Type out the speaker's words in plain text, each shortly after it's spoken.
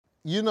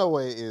You know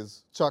what it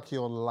is. Chucky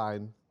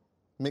Online,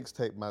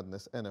 Mixtape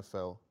Madness,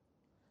 NFL,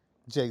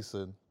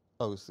 Jason,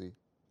 OC.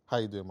 How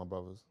you doing, my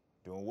brothers?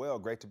 Doing well.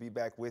 Great to be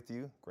back with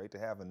you. Great to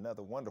have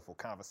another wonderful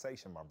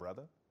conversation, my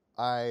brother.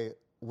 I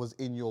was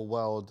in your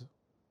world.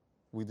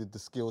 We did the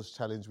skills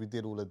challenge. We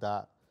did all of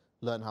that.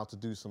 Learned how to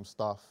do some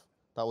stuff.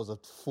 That was a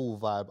full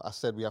vibe. I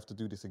said we have to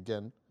do this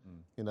again.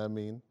 You know what I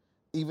mean?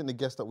 Even the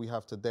guests that we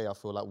have today, I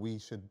feel like we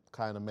should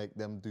kind of make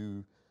them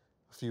do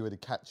a few of the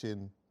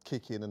catching,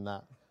 kicking and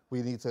that.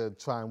 We need to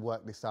try and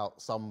work this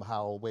out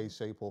somehow, way,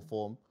 shape or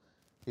form.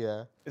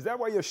 Yeah. Is that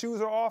why your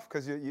shoes are off?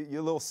 Because you're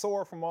a little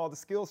sore from all the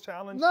skills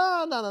challenge?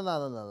 No.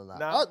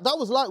 Nah? That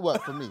was light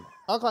work for me.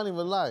 I can't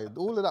even lie.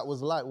 All of that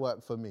was light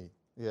work for me,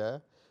 yeah?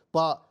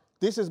 But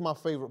this is my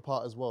favorite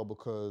part as well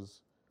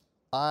because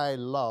I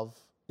love,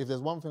 if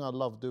there's one thing I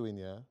love doing,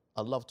 yeah,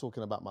 I love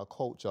talking about my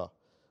culture.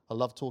 I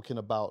love talking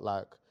about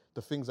like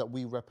the things that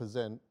we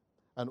represent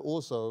and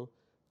also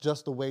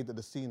just the way that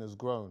the scene has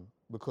grown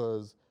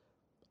because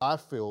I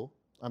feel,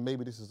 and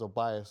maybe this is a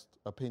biased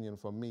opinion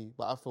from me,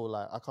 but I feel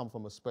like I come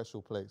from a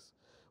special place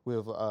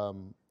with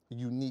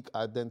unique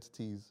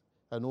identities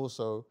and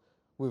also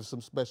with some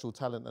special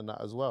talent in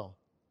that as well.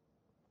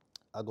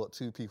 I got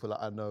two people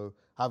that I know,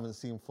 haven't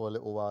seen for a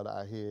little while that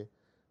I hear,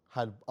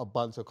 had a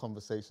bunch of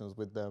conversations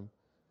with them.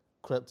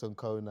 Krept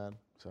Konan.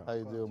 How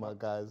you doing, my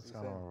guys?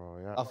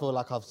 I feel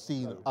like I've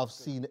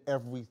seen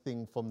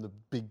everything from the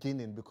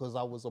beginning because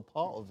I was a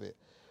part of it.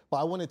 But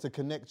I wanted to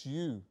connect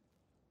you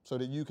so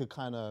that you could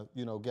kind of,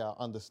 you know, get an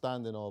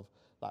understanding of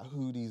like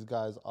who these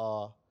guys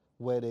are,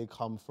 where they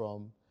come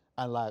from,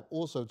 and like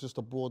also just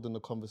to broaden the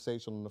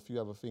conversation on a few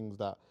other things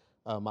that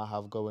I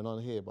have going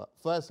on here. But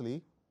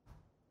firstly,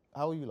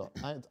 how are you lot?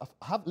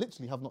 I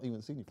literally have not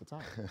even seen you for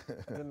time.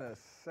 In a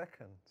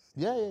second.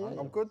 Yeah.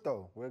 I'm good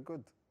though. We're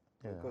good.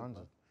 Yeah, We're good, 100.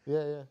 man.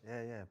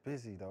 Yeah. Yeah.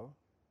 Busy though.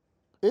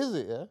 Is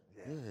it, yeah?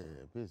 Yeah,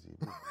 busy.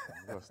 You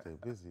gotta stay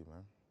busy,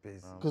 man.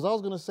 Busy. Because I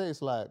was going to say,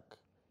 it's like,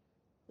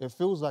 it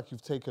feels like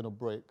you've taken a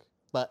break.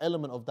 But an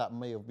element of that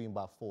may have been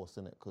by force,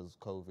 innit? Because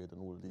COVID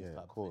and all of these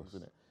type of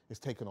things, innit? It's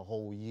taken a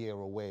whole year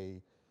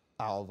away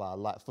out of our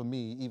life. For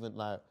me, even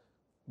like,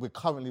 we're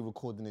currently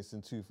recording this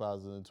in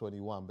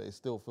 2021, but it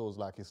still feels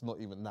like it's not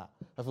even that.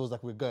 It feels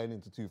like we're going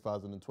into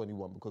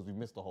 2021 because we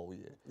missed a whole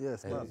year.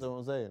 Yes, You know what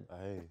I'm saying?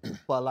 Hey.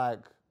 But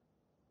like,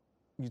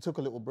 you took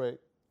a little break.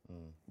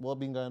 What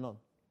been going on?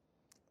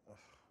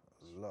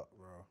 A lot,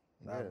 bro.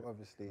 Now,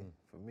 obviously,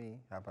 for me,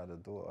 I've had a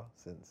daughter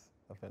since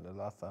I think the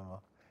last time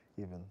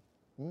I even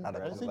had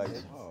a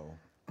conversation.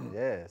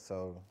 Yeah,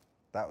 so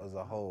that was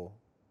a whole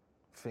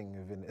thing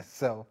within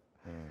itself.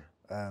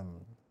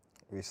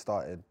 We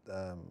started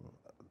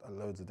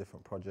loads of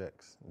different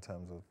projects in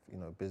terms of, you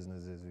know,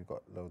 businesses. We've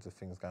got loads of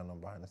things going on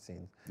behind the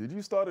scenes. Did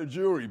you start a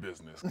jewelry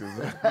business?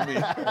 Because I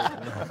mean,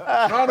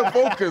 trying to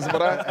focus,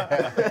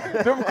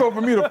 but difficult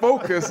for me to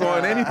focus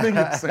on anything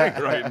you're saying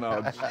right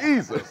now.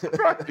 Jesus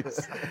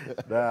Christ.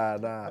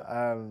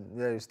 Yeah,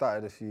 we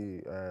started a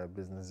few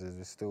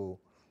businesses. We're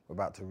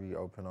about to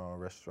reopen our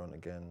restaurant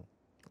again,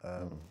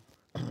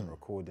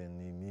 recording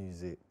new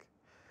music.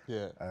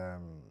 Yeah.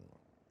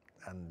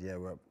 And yeah,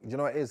 you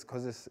know what it is?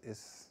 Because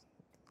it's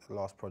the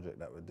last project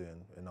that we're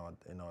doing in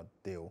our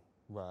deal.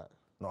 Right.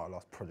 Not our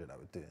last project that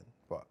we're doing,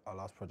 but our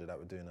last project that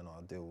we're doing in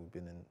our deal. We've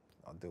been in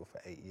our deal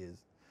for 8 years.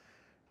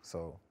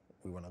 So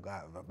we want to go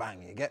out with a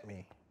bang, you get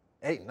me?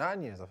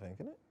 9 years, I think,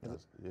 isn't it?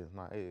 Yeah,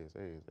 no, 8 years.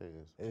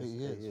 8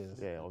 years.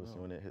 Yeah, obviously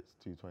when it hits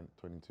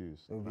 22.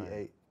 It'll be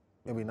 8.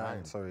 It'll be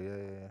 9, sorry,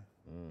 yeah.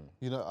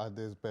 You know,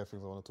 there's bare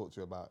things I want to talk to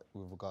you about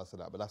with regards to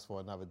that, but that's for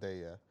another day,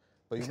 yeah?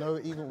 But you know,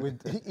 even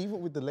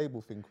with the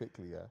label thing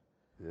quickly, yeah?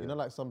 You know,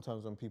 like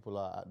sometimes when people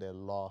are at their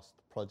last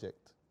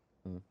project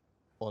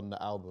on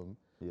the album,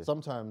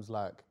 sometimes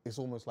like, it's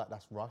almost like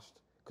that's rushed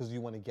because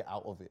you want to get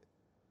out of it.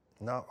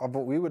 No,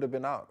 but we would have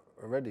been out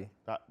already.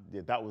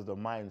 That was the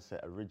mindset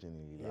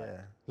originally. Like,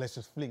 Yeah. Let's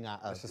just fling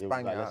out. Let's just it was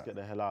bang like, it let's out. get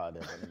the hell out of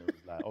there. But then it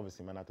was like,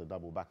 obviously, man, I had to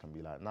double back and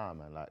be like, nah,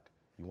 man, like,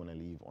 you want to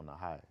leave on a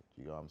high.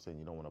 You know what I'm saying?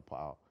 You don't want to put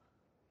out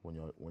when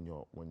you're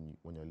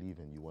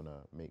leaving. You want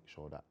to make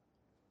sure that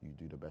you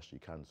do the best you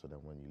can. So then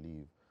when you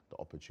leave, the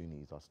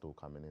opportunities are still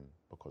coming in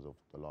because of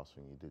the last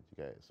thing you did.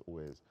 You get it?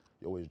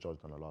 You're always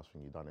judged on the last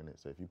thing you've done,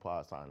 innit? So if you put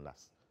out something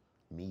that's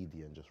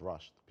meaty and just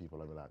rushed,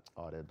 people are like,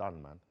 oh, they're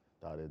done, man.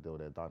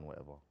 They're done,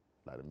 whatever.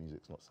 Like the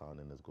music's not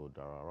sounding as good,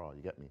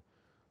 you get me?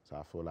 So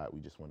I feel like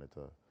we just wanted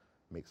to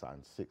make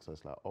something sick. So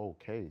it's like,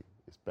 okay,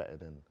 it's better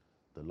than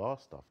the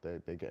last stuff. They're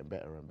getting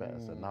better and better.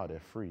 So now they're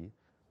free.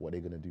 What are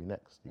they gonna do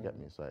next? You get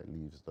me? So it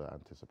leaves the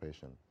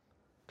anticipation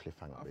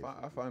cliffhanger.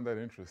 I find that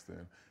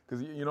interesting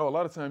because you know a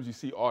lot of times you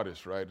see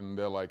artists, right, and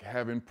they're like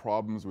having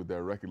problems with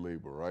their record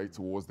label, right,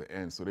 towards the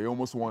end. So they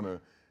almost want to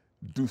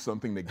do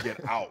something to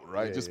get out,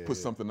 right? Just put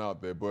something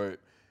out there. But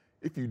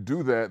if you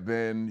do that,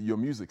 then your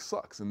music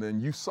sucks, and then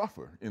you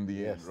suffer in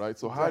the end, right?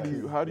 So how do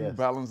you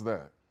balance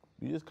that?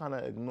 You just kind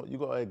of ignore. You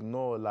gotta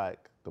ignore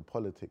like the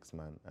politics,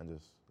 man, and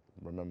just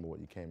remember what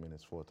you came in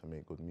is for, to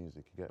make good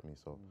music. You get me?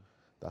 So.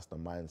 That's the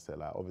mindset.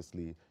 Like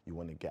obviously, you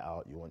want to get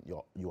out. You want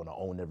to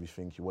own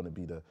everything. You want to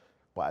be the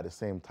But at the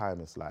same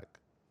time, it's like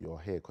you're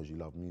here because you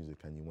love music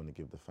and you want to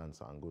give the fans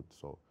something good.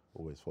 So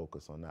always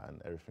focus on that,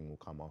 and everything will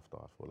come after.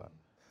 I feel like.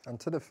 And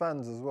to the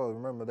fans as well,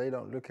 remember, they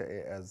don't look at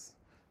it as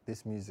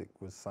this music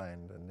was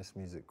signed and this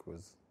music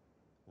was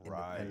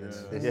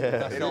independent.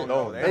 They don't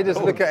know. They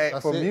just look at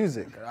it for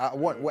music. I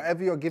want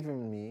whatever you're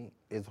giving me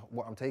is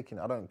what I'm taking.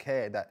 I don't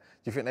care that.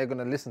 Do you think they're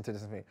gonna listen to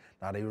this and think,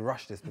 nah, they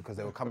rushed this because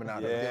they were coming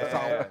out?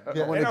 I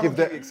want to give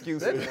them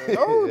excuses.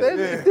 No,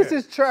 this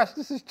is trash.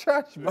 This is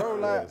trash, bro.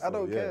 Like I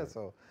don't care.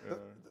 So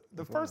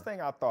the first thing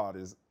I thought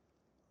is,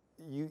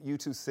 you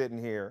two sitting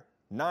here,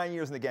 9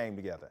 years in the game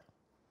together.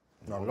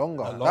 No,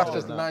 longer. That's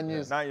just 9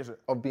 years. 9 years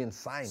of being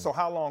signed. So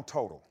how long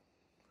total?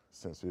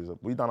 Since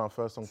we done our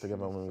first song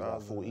together when we were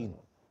like 14.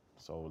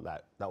 So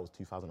like that was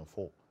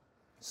 2004.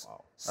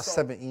 Wow. That's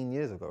 17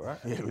 years ago, right?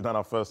 Yeah, we done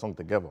our first song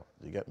together.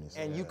 You get me?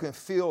 So, and you can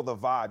feel the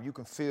vibe. You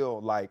can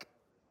feel like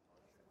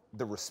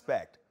the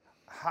respect.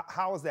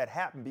 How has that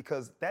happened?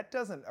 Because that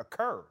doesn't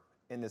occur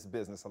in this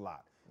business a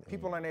lot.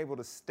 People aren't able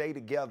to stay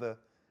together,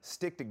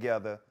 stick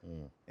together,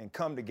 and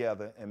come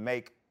together and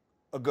make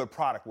a good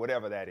product,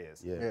 whatever that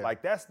is. Yeah.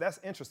 Like that's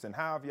interesting.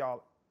 How have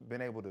y'all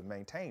been able to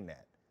maintain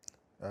that?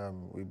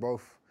 We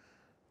both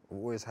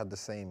always had the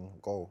same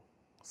goal,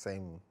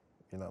 same,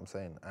 you know what I'm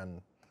saying?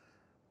 And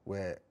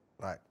we're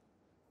like,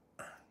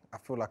 I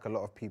feel like a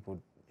lot of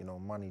people, you know,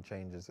 money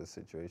changes the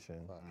situation.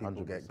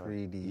 People get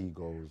greedy.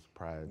 Egos,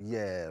 pride.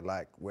 Yeah,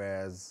 like,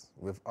 whereas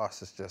with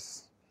us, it's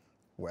just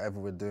whatever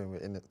we're doing, we're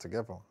in it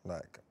together.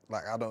 Like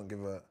I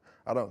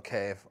don't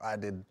care if I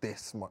did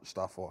this much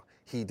stuff or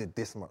he did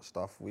this much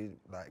stuff. We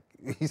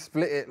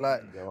split it,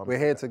 like, we're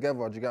here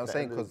together. Do you get what I'm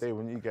saying? Because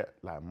when you get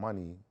like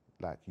money,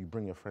 like you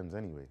bring your friends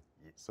anyway.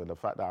 So the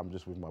fact that I'm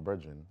just with my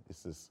brethren,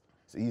 it's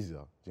easier.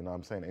 Do you know what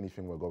I'm saying?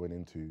 Anything we're going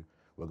in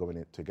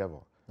together.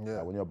 Yeah.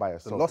 Like when you're by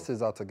yourself. The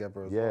losses are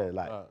together as well. Yeah,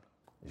 like,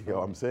 you get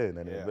what I'm saying?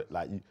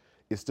 And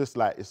it's just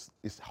like,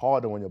 it's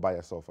harder when you're by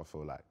yourself, I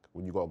feel like.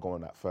 When you got to go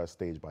on that first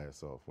stage by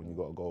yourself, when you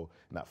got to go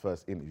in that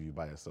first interview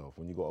by yourself,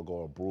 when you got to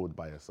go abroad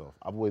by yourself.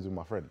 I'm always with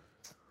my friend.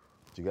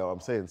 Do you get what I'm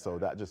saying? So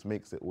that just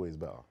makes it always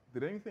better.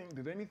 Did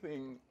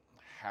anything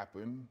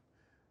happen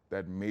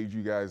that made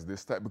you guys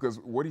this type? Because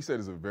what he said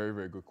is a very,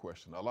 very good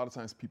question. A lot of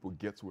times people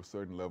get to a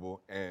certain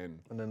level and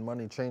then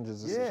money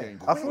changes. Yeah.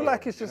 I feel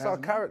like it's just our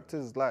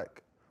characters,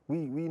 like,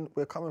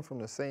 we're coming from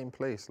the same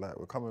place, like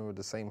we're coming with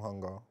the same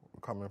hunger,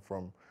 we're coming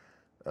from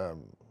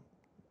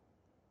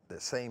the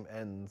same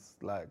ends,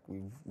 like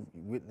we've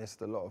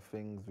witnessed a lot of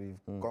things, we've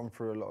gone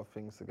through a lot of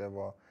things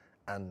together,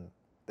 and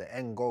the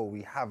end goal,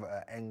 we have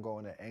an end goal,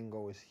 and the end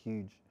goal is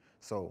huge.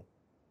 So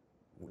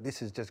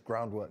this is just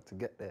groundwork to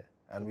get there.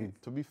 And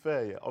to be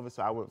fair, yeah,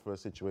 obviously I went through a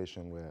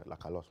situation where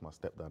like I lost my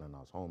stepdad and I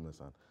was homeless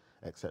and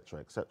et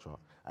cetera,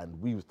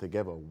 and we was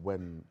together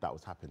when that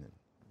was happening.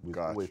 We was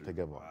always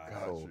together.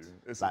 So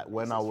It's like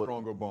when I was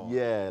stronger bond.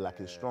 Yeah, like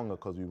it's stronger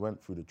because we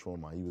went through the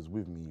trauma. He was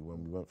with me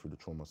when we went through the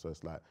trauma. So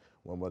it's like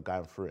when we're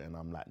going through it and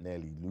I'm like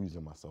nearly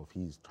losing myself,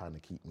 he's trying to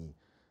keep me,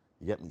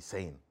 you get me,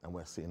 sane. And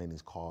we're sitting in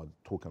his car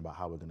talking about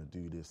how we're gonna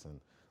do this, and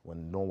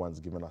when no one's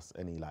giving us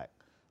any like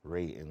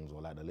ratings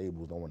or like the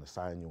labels don't want to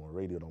sign you on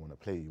radio, don't want to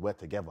play you, we're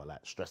together, like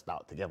stressed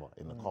out together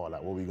in the car,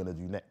 like what are we gonna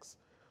do next?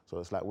 So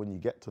it's like when you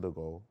get to the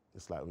goal,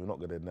 it's like we're not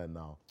gonna then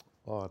now,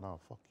 oh no,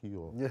 fuck you.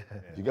 Or, do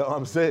you get what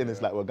I'm saying?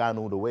 It's like we're going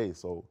all the way.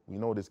 So we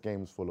know this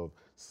game's full of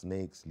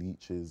snakes,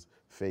 leeches,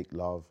 fake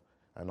love,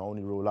 and the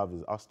only real love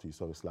is us two.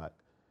 So it's like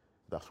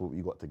that's what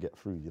we got to get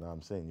through. You know what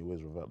I'm saying? You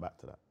always revert back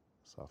to that.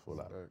 So I feel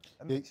like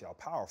that makes y'all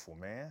powerful,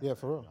 man. Yeah,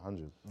 for real.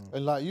 100.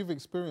 And like you've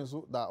experienced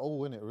that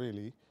all in it,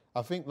 really.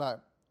 I think like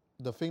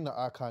the thing that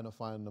I kind of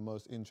find the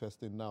most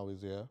interesting now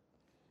is,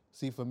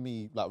 see for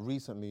me, like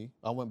recently,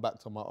 I went back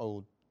to my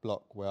old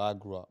block where I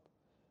grew up,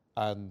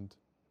 and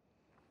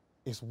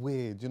it's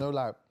weird, you know,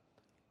 like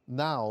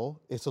now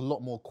it's a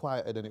lot more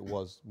quieter than it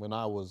was when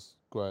I was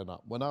growing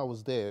up. When I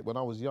was there, when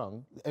I was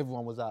young,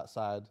 everyone was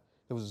outside.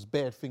 There was just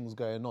bare things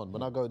going on.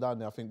 When I go down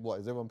there, I think, what,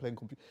 is everyone playing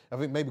computer? I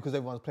think maybe because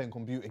everyone's playing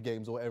computer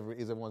games or whatever it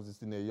is, everyone's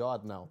just in their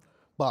yard now.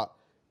 But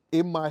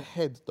in my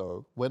head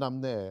though, when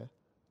I'm there,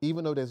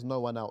 even though there's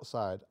no one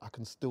outside, I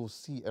can still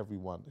see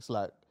everyone. It's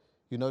like,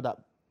 you know, that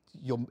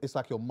it's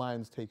like your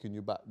mind's taking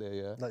you back there,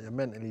 yeah? Like you're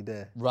mentally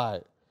there.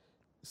 Right.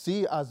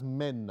 See, as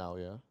men now,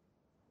 yeah?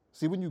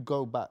 See, when you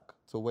go back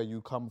to where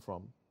you come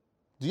from,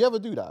 do you ever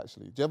do that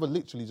actually? Do you ever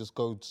literally just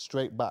go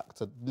straight back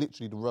to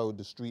literally the road,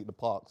 the street, the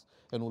parks,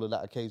 and all of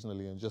that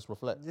occasionally and just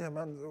reflect? Yeah,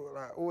 man,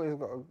 like always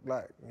got to,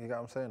 like, you get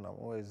what I'm saying? I'm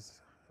always,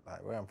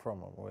 like where I'm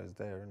from, I'm always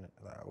there,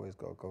 innit? Like I always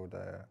got to go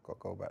there, got to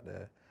go back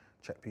there,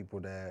 check people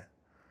there.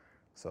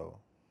 So,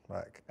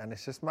 like, and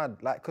it's just mad,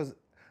 like, because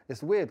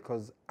it's weird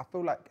because I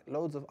feel like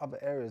loads of other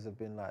areas have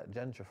been like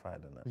gentrified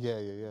and that.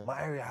 Yeah. My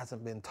area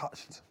hasn't been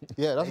touched.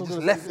 Yeah, that's They what just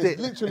I'm left saying. it.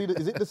 It's literally,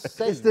 is it the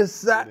same? It's the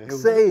exact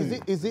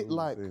same. Is it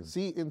like,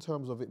 see, in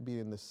terms of it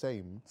being the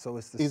same, So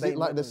it's the is same it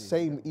like the memory,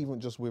 same even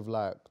just with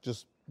like,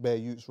 just bare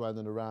youths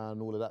running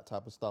around, all of that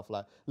type of stuff,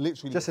 like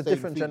literally just the a same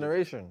different feeling?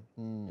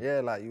 generation. Yeah,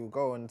 like you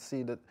go and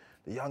see the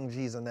young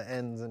G's on the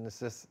ends and it's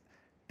just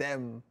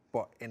them,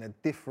 but in a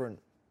different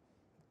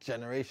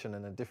generation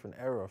and a different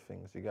era of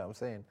things. You get what I'm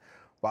saying?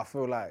 But I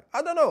feel like,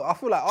 I don't know, I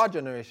feel like our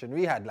generation,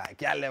 we had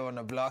like Yalle on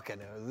the block and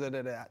it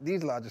was,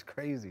 these lot are just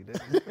crazy.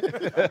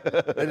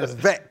 They're just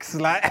vexed.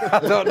 Like, I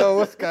don't know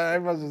what's going on,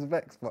 everyone's just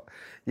vexed. But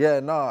yeah,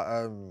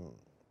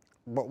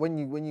 but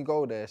when you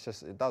go there, it's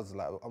just, it does,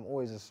 like, I'm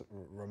always just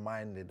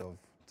reminded of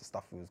the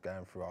stuff we was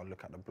going through. I'll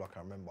look at the block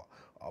and remember,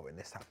 oh, when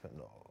this happened,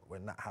 or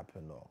when that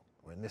happened, or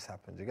when this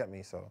happened, you get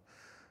me? So,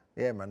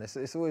 yeah, man,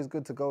 it's always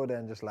good to go there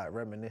and just like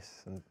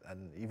reminisce. And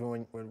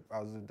even when I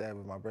was there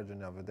with my brethren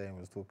the other day and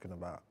was talking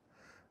about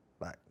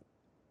like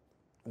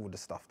all the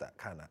stuff that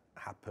kind of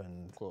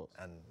happened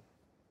and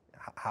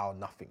how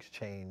nothing's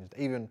changed.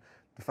 Even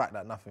the fact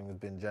that nothing has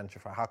been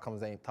gentrified. How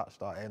comes they ain't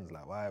touched our ends?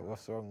 Like,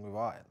 what's wrong with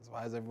our ends?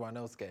 Why is everyone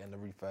else getting the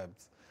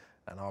refurbs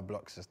and our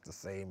block's just the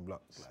same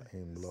block?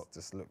 Same block.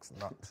 Just looks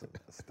nuts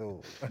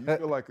still.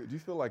 Do you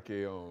feel like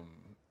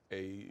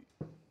the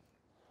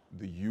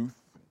youth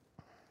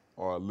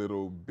are a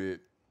little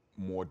bit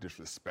more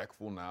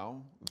disrespectful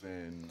now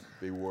than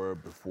they were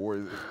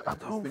before? I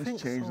don't things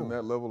think changed so. on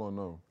that level or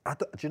no?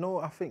 Do you know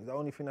what I think? The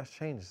only thing that's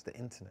changed is the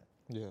internet.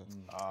 Yeah.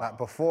 Like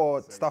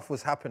before stuff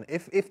was happening,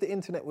 if the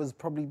internet was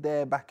probably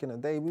there back in the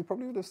day, we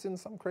probably would have seen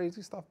some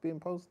crazy stuff being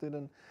posted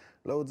and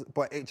loads,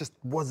 but it just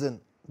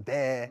wasn't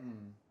there,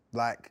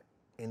 like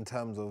in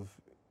terms of,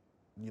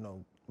 you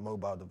know,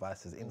 mobile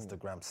devices,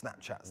 Instagram,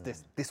 Snapchats.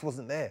 This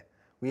wasn't there.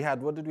 We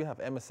had, what did we have?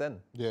 MSN.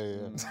 Yeah,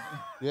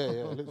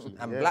 literally.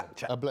 And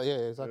Blackchat.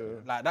 Yeah, exactly.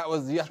 Like that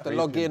was, you have to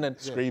log in and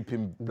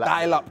Scraping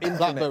dial up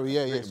internet. Blackberry,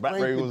 yeah.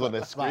 Blackberry was on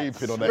there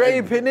scraping on the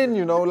Scraping in,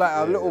 you know, like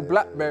a little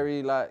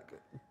Blackberry, like,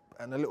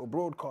 and a little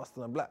broadcast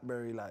on a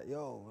Blackberry, like,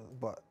 yo,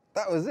 but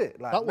that was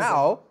it. Like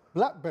now,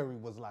 Blackberry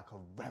was like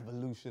a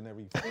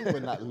revolutionary thing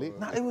when that lit.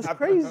 nah, it was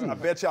crazy. I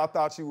bet y'all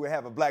thought you would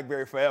have a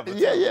BlackBerry forever.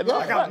 Yeah, no,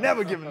 Like, I'm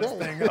never giving this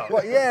thing up.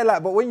 But yeah,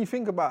 like, but when you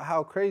think about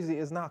how crazy it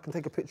is now, I can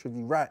take a picture of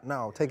you right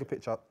now, take a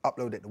picture,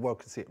 upload it, the world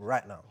can see it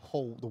right now.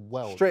 The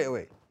world. Straight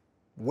away.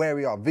 Where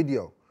we are,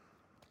 video.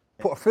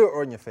 Put a filter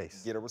on your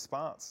face. Get a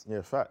response.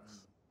 Yeah,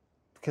 facts.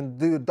 Can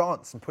do a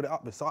dance and put it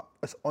up.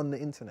 It's on the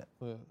internet.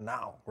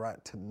 Now,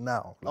 right to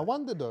now. I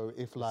wonder though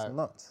if like, it's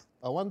nuts.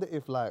 I wonder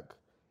if like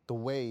the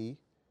way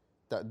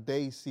that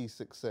they see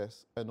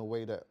success and the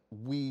way that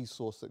we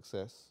saw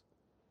success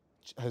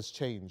has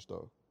changed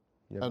though.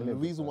 Yeah, And the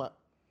reason why,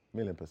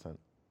 1,000,000%.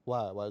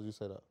 why did you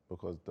say that?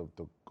 Because the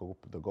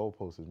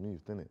goalpost has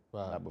moved, didn't it?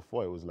 Right. Like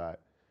before, it was like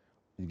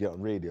you get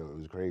on radio, it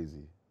was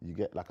crazy. You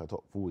get like a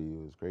top 40,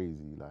 it was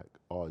crazy. Like,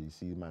 oh, you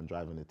see man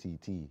driving a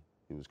TT,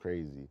 it was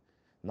crazy.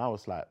 Now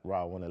it's like,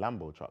 right, I want a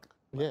Lambo truck.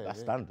 Like, that's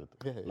standard.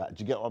 Like, do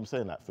you get what I'm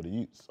saying? Like for the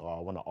youths, oh, I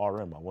want an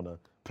RM, I want to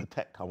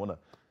Patek, I want to,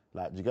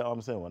 like, do you get what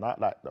I'm saying? When I,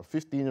 like, the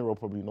 15-year-old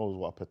probably knows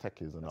what a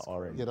Patek is and an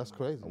RM. Yeah, that's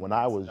crazy. And when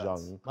I was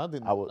young, I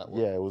didn't know that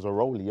yeah, it was a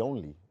Rollie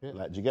only. Yeah.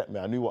 Like, do you get me?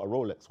 I knew what a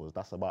Rolex was.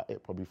 That's about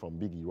it, probably from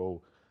Biggie,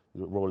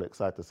 Rolex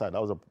side to side. That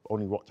was the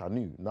only watch I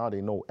knew. Now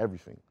they know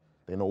everything.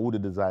 They know all the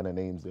designer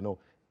names. They know,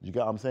 do you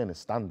get what I'm saying?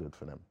 It's standard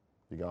for them.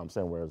 You get what I'm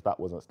saying? Whereas that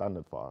wasn't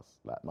standard for us.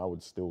 Like, now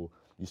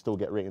you still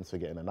get ratings for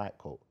getting a night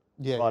coat.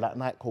 Yeah, Oh, that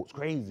night coat's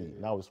crazy.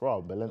 Now it's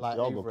raw,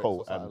 Balenciaga Avrex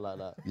coat. or And like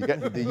that. you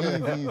get the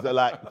Yeezys are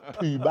like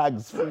 2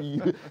 bags free.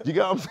 Do you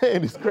get what I'm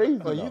saying? It's crazy.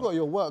 But you now. got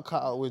your work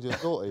cut out with your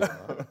daughter, you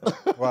know?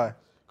 Why?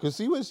 Because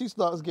see, when she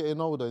starts getting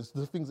older, it's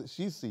the things that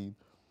she's seen,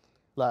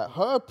 like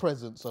her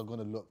presents are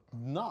gonna look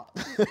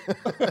nuts.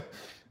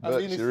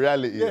 Virtual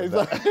reality. Yeah, is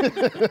that.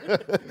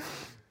 exactly.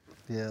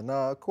 Yeah,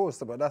 no, of course,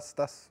 but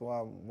that's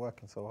why I'm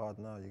working so hard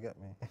now. You get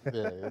me?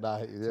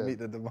 To meet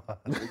the demand.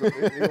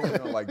 They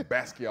don't know, like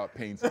Basquiat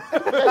paints.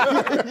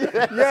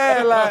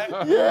 Yeah, like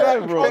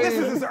Bro, this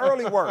is his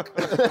early work.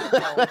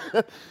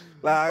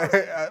 like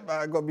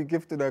I got to be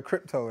gifted a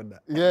crypto and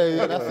that.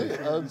 Yeah, that's it.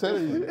 I'm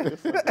telling you.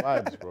 Different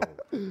vibes, bro.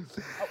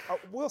 I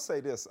will say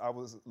this. I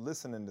was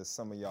listening to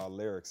some of y'all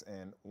lyrics,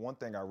 and one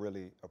thing I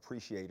really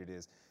appreciated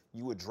is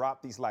you would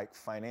drop these like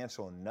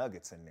financial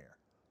nuggets in there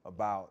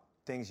about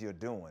things you're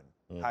doing,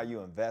 how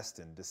you invest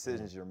in,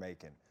 decisions you're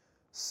making.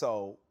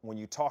 So when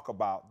you talk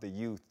about the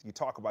youth, you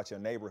talk about your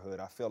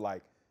neighborhood, I feel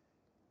like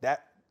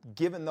that,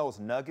 given those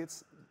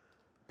nuggets,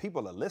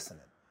 people are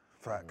listening.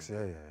 Facts,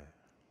 yeah.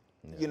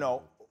 You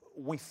know,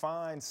 we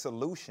find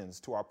solutions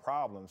to our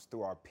problems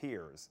through our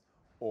peers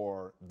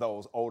or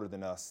those older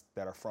than us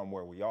that are from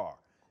where we are.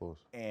 Of course.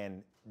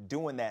 And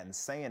doing that and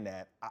saying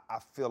that, I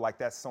feel like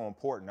that's so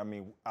important. I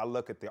mean, I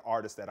look at the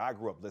artists that I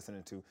grew up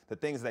listening to, the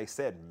things they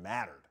said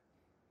mattered.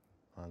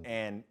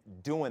 And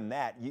doing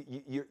that,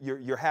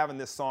 you're having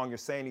this song, you're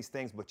saying these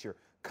things, but you're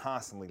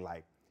constantly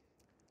like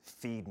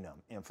feeding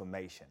them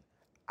information.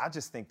 I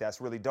just think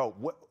that's really dope.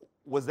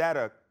 Was that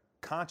a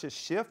conscious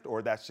shift,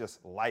 or that's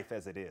just life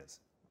as it is?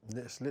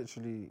 It's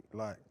literally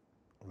like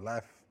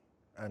life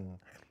and,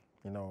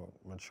 you know,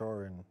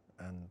 maturing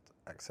and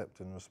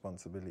accepting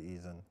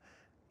responsibilities and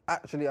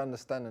actually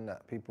understanding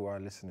that people are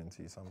listening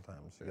to you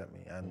sometimes, you get me?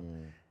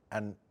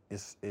 And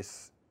it's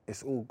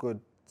all good,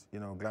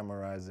 you know,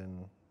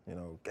 glamorizing, you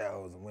know,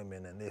 girls and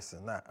women and this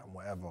and that and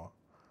whatever.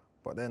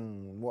 But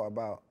then what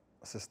about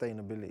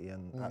sustainability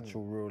and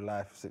actual real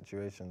life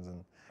situations?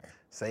 And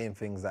saying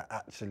things that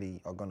actually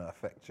are gonna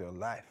affect your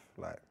life.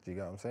 Like, do you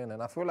get what I'm saying?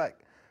 And I feel like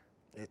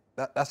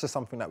that's just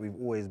something that we've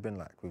always been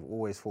like. We've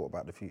always thought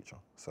about the future.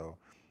 So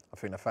I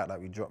think the fact that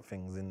we drop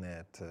things in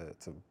there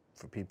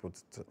for people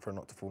for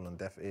not to fall on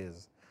deaf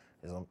ears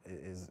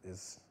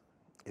is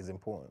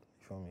important.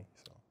 You feel me?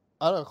 So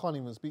I can't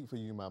even speak for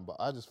you, man, but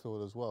I just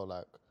feel as well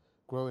like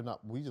growing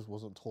up, we just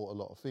wasn't taught a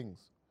lot of things.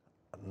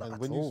 not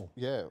And at all.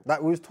 yeah.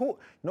 Like, we was taught.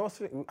 You know what's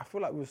funny? I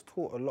feel like we was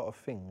taught a lot of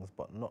things,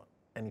 but not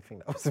anything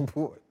that was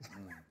important.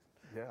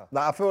 Yeah.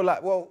 Like, I feel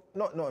like, well,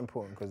 not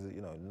important because,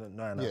 you know, no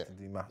one has Yeah. to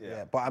do math. Yeah.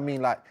 Yeah. But I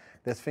mean, like,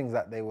 there's things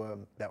that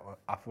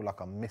I feel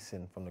like are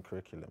missing from the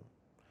curriculum.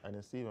 And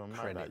it's even mad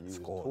Credit that you was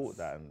scores. taught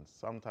that, and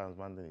sometimes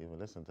man didn't even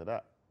listen to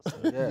that.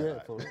 Yeah.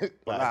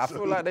 Like, I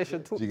feel like they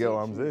should talk Do you get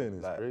what teach I'm you, saying?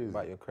 It's like, crazy.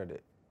 about your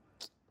credit.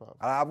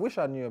 I wish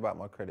I knew about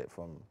my credit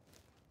from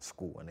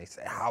school, and they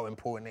say how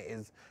important it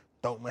is.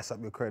 Don't mess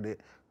up your credit.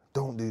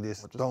 Don't do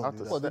this. Don't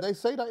do that. Well, did they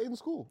say that in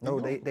school? No,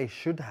 they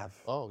should have.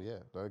 Oh yeah.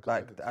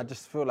 Like, I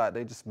just feel like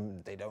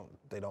they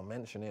don't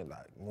mention it,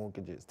 like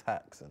mortgages,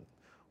 tax, and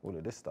all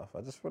of this stuff.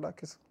 I just feel like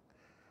it's,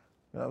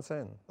 you know what I'm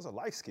saying? Those are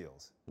life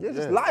skills. Yeah,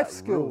 just Yeah, life like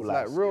skills, real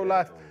like life real skills.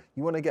 life.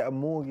 You want to get a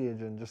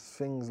mortgage and just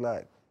things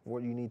like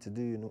what you need to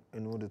do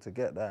in order to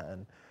get that,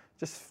 and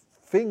just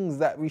things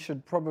that we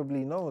should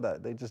probably know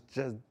that they just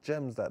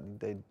gems that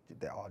they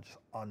are just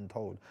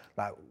untold.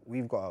 Like,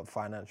 we've got a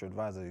financial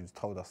advisor who's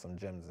told us some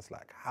gems. It's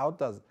like,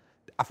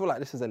 I feel like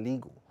this is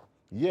illegal.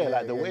 Yeah,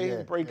 like the yeah, way yeah,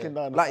 he's breaking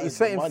down the Like, you're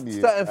saying money,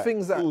 it's certain like,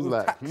 things that feels with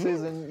like,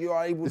 taxes and you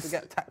are able to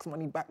get tax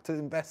money back to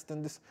invest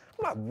in this.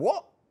 I'm like,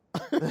 what?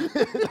 Do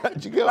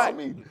you get what I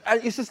mean?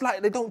 And it's just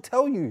like they don't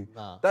tell you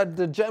Nah. that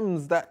the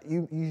gems that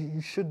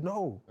you should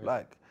know,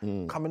 like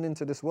coming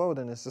into this world,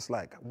 and it's just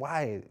like,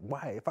 why?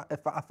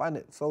 If I find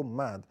it so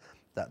mad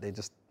that they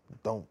just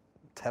don't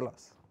tell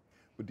us.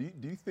 But do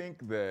you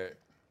think that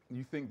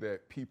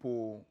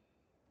people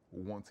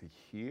want to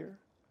hear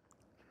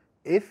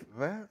If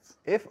that?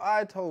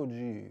 I told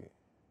you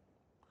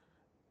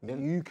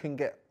you can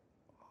get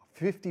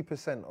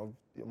 50% of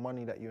your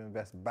money that you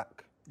invest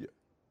back, Yeah.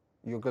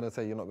 you're gonna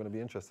say you're not gonna be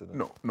interested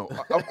in it. No.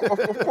 Of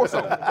course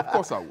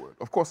I would.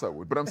 Of course I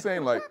would. But I'm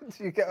saying, like,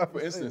 Do you get what I'm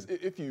for saying? instance,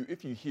 if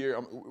you hear,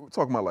 we're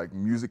talking about like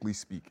musically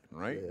speaking,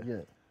 right?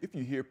 Yeah. If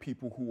you hear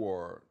people who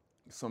are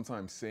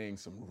sometimes saying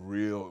some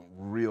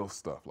real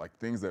stuff, like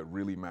things that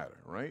really matter,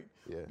 right?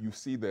 Yeah. You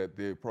see that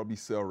they probably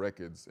sell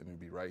records and it'd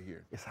be right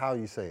here. It's how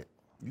you say it.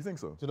 You think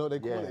so? Do you know what they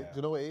call it? Yeah. Do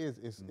you know what it is?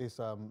 It's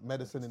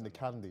medicine in the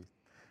candy.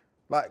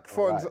 Like,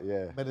 for Right, example,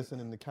 yeah. Medicine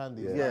in the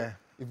candy. It's Yeah.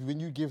 like, when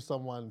you give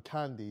someone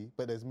candy,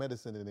 but there's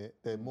medicine in it,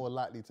 they're more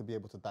likely to be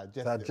able to digest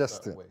it. a Digest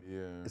certain it. way.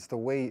 Yeah. it's the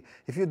way,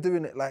 if you're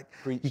doing it like,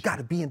 you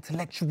gotta be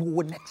intellectual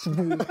and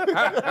inexorable. like,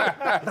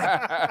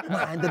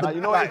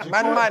 You know like, what,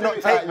 man might not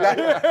take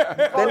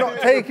that. They're not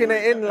taking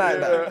it in like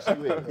that.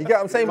 You get what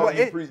I'm saying? But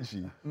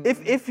preachy.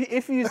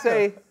 if you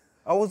say,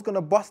 I was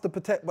gonna bust the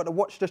Protect, but the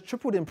watch just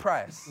tripled in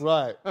price,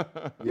 Right.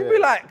 you'd be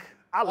like,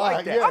 I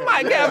like that. yeah. I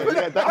might get a you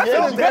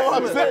get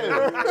what I'm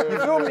saying? You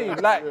feel me?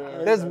 Like,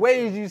 there's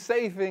ways you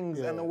say things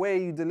and the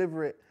way you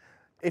deliver it.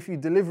 If you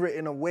deliver it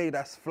in a way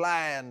that's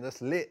fly and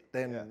that's lit,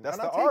 then that's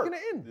man, the I'm art. taking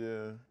it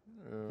in.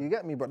 Yeah. You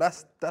get me? But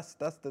that's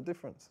the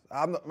difference.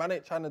 Man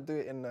ain't trying to do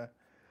it in a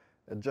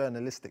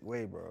journalistic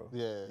way, bro.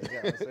 Yeah. You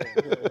get what I'm saying?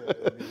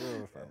 Yeah, be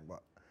real, fam.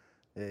 But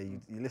yeah,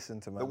 you listen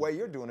to man. The way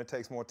you're doing it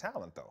takes more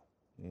talent, though.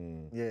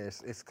 Yeah,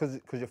 it's because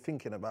you're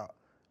thinking about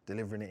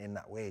delivering it in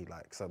that way,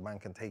 like, so man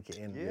can take it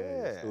in.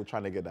 Yeah. Still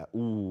trying to get that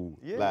ooh,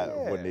 Yeah. like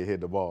when they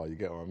hit the bar, you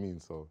get what I mean?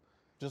 So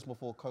Just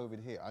before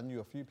COVID hit, I knew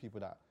a few people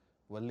that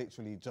were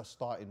literally just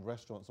starting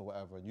restaurants or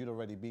whatever, and you'd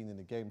already been in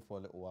the game for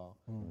a little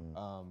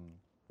while.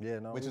 Yeah,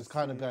 no. Which we is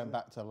kind of see, going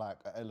back to like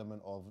an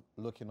element of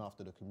looking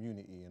after the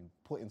community and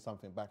putting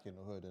something back in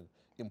the hood and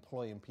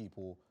employing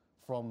people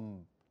from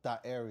that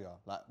area.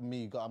 Like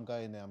me, I'm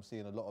going there, I'm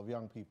seeing a lot of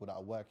young people that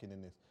are working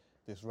in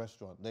this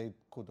restaurant. The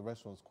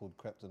restaurant's called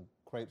Krept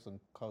Konan,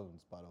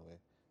 by the way,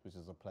 which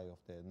is a play off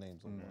their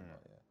names and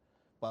whatnot, yeah.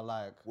 But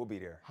like, We'll be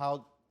there.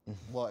 how,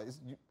 what,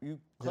 you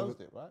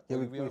closed it, right? Yeah, Or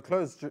we you reopened?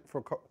 closed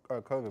for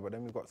COVID, but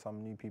then we've got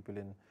some new people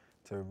in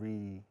to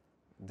redo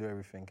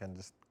everything, and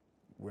just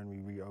when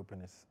we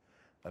reopen, it's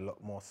a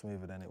lot more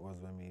smoother than it was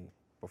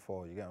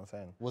before. You get what I'm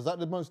saying? Was that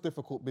the most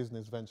difficult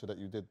business venture that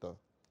you did though?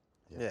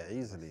 Yeah,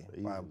 easily.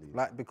 easily.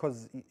 Like,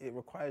 because it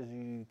requires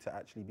you to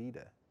actually be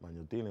there. man,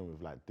 you're dealing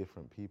with like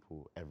different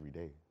people every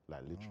day,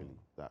 like literally,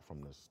 like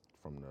from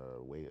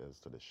the waiters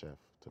to the chef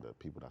to the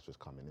people that's just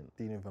coming in.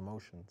 Dealing with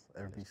emotions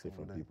every There's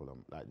single different day. people.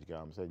 Like, you get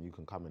what I'm saying? You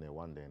can come in there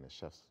one day and the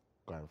chef's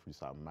going through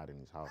something mad in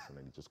his house, and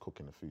then he's just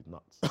cooking the food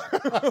nuts.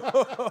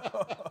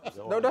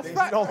 No, that's Things you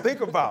fact. don't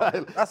think about.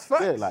 That's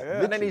fact. Yeah, like,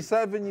 And then he's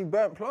serving you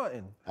burnt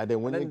plantain. And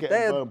then when And you then get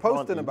they're burnt posting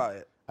plantain, about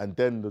it. and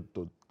then the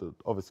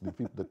obviously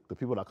the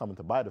people that are coming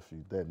to buy the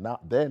food,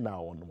 they're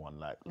now on one,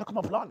 like, look at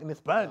my plantain,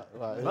 it's burnt.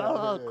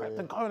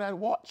 Krept Konan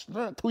watch,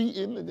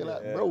 tweeting, and you're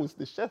like, bro, it's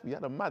the chef. We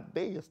had a mad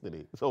day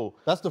yesterday. So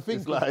That's the thing.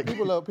 it's 'cause like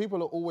people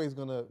are always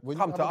gonna when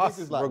Come you to have a us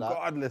business like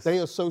regardless. That, they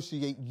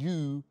associate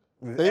you,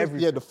 With the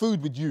everything.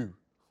 food with you.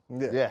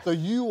 Yeah. So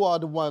you are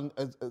the one,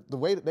 the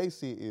way that they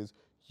see it is,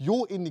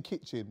 you're in the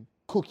kitchen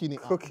cooking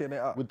it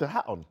up. With the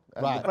hat on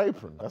and Right. the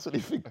apron. That's what they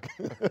think.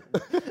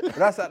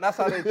 That's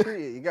how they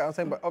treat it. You get what I'm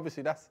saying? But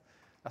obviously that's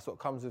what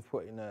comes with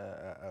putting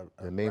a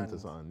name to brand,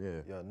 something,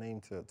 yeah. Your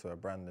name to a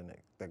brand, and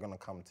they're gonna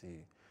come to you,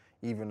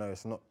 even though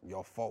it's not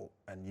your fault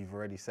and you've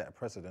already set a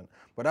precedent.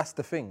 But that's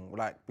the thing,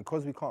 like,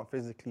 because we can't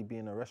physically be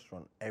in a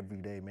restaurant every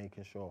day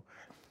making sure,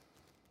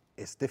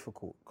 it's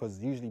difficult. Because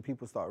usually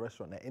people start a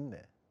restaurant, they're in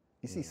there.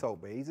 You see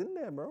Salt Bay, he's in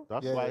there, bro.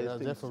 That's Yeah, why yeah,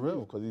 it's that's for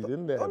real. because he's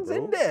in there, Don's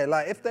bro. in there.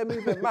 Like, if they're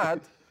moving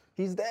mad,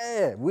 he's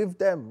there with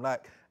them.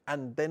 Like,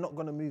 and they're not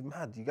gonna move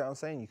mad. You get what I'm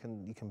saying?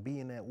 You can be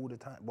in there all the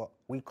time, but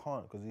we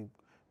can't because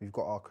we've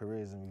got our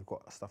careers and we've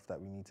got stuff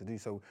that we need to do.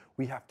 So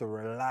we have to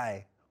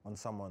rely on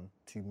someone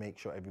to make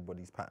sure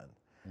everybody's patterned.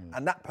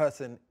 And that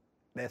person,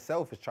 their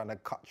self is trying to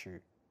cut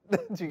you.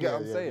 Do you get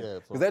what I'm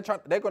saying?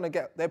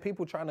 Because they're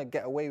people trying to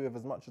get away with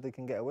as much as they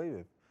can get away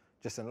with,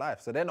 just in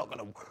life. So they're not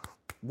gonna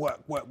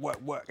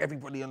work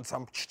everybody on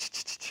some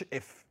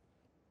if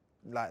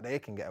like they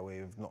can get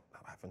away with not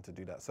having to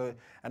do that. So,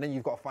 and then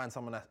you've got to find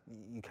someone that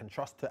you can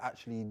trust to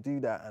actually do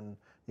that, and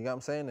you get what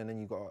I'm saying? And then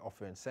you've got to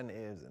offer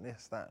incentives and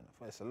this, that,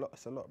 and it's a lot,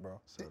 bro.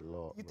 It's a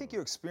lot, You think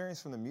your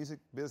experience from the music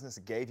business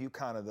gave you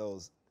kind of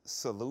those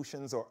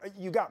solutions, or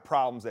you got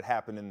problems that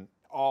happen in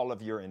all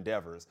of your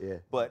endeavors,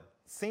 but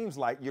seems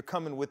like you're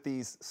coming with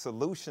these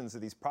solutions to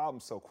these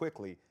problems so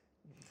quickly.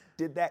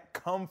 Did that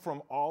come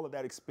from all of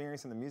that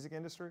experience in the music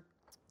industry?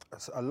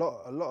 So a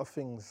lot of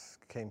things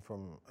came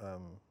from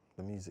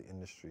the music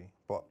industry,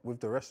 but with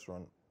the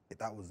restaurant,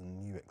 that was a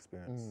new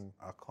experience.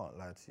 I can't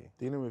lie to you.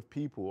 Dealing with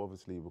people,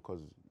 obviously, because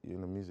you're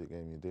in the music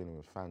game, you're dealing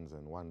with fans,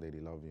 and one day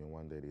they love you and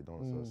one day they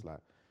don't. So it's like,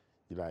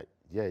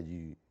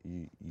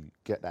 you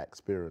get that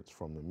experience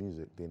from the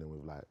music, dealing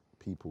with like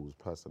people's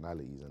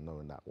personalities and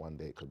knowing that one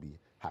day it could be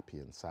happy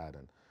and sad,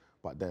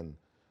 but then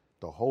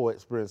the whole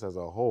experience as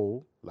a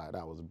whole, like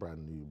that was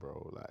brand new,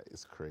 bro. Like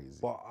it's crazy.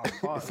 But I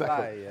can't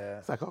lie, yeah.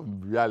 It's like a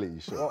reality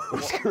show.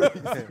 It's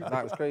crazy.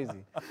 That was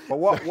crazy. But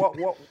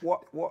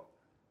what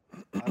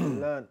I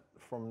learned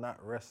from that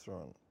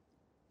restaurant,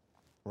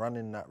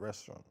 running that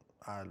restaurant,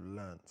 I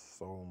learned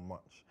so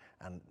much,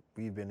 and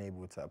we've been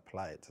able to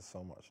apply it to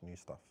so much new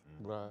stuff.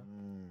 Right.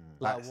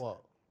 Like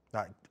what?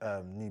 Like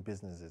new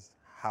businesses,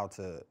 how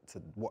to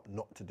what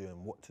not to do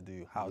and what to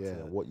do, how to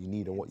what you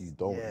need and what you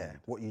don't need.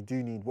 What you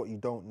do need, what you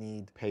don't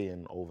need.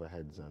 Paying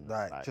overheads and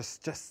like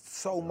just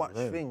so much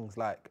things.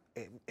 Like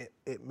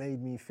it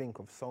made me think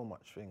of so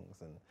much things,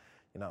 and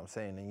you know what I'm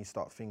saying. And you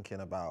start thinking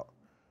about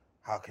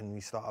how can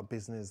we start a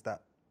business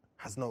that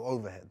has no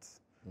overheads,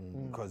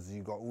 because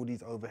you got all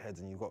these overheads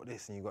and you got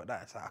this and you got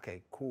that. It's like,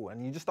 okay, cool,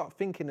 and you just start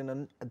thinking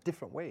in a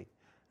different way,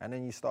 and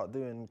then you start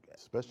doing.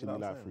 Especially you know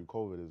like through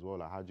COVID as well.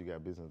 Like, how do you get a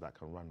business that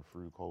can run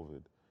through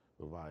COVID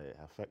without it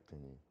affecting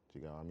you? Do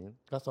you get what I mean?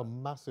 That's a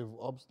massive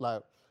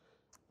like.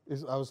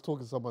 I was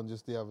talking to someone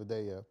just the other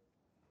day. Yeah,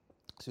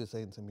 she was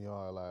saying to me,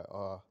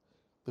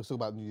 they talk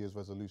about New Year's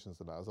resolutions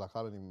and that. I was like,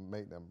 I don't even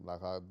make them.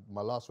 Like,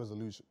 my last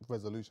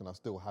resolution I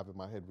still have in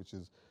my head, which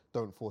is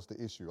don't force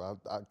the issue. I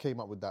came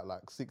up with that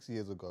like 6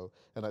 years ago,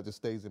 and that just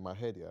stays in my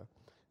head, yeah.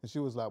 And she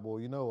was like, well,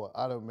 you know what?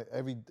 I don't.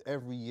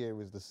 Every year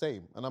is the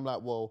same, and I'm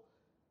like, well,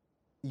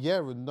 yeah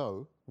and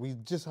no. We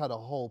just had a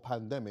whole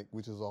pandemic,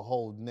 which is a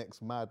whole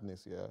next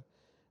madness, yeah.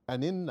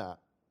 And in that,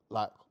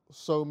 like,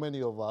 so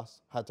many of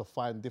us had to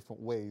find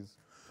different ways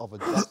of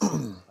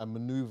adjusting and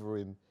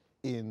maneuvering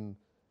in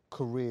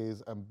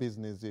careers and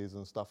businesses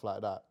and stuff like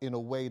that in a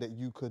way that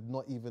you could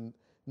not even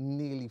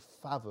nearly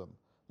fathom.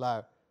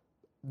 Like,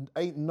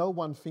 ain't no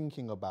one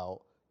thinking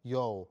about,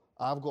 yo,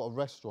 I've got a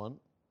restaurant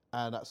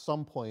and at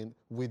some point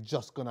we're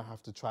just gonna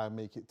have to try and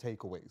make it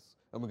takeaways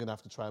and we're gonna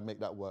have to try and make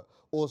that work.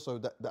 Also,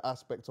 the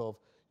aspect of,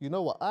 you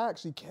know what, I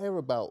actually care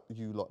about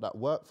you lot that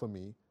work for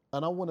me,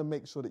 and I wanna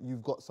make sure that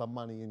you've got some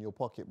money in your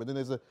pocket. But then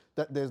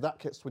there's that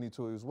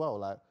catch-22 as well,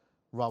 like,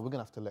 right, we're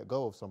gonna have to let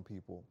go of some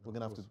people. We're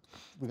gonna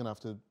have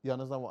to, you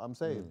understand what I'm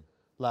saying?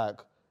 Like,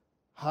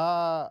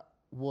 how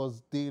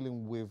was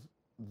dealing with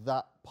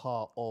that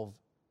part of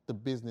the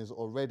business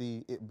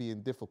already, it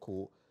being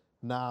difficult,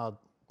 now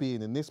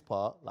being in this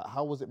part, like,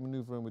 how was it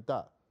maneuvering with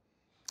that?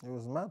 It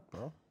was mad,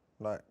 bro.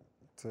 Like,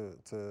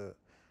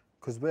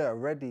 because we're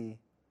already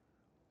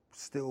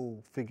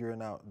still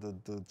figuring out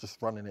the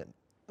just running it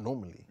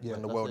normally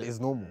when the world is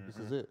normal. This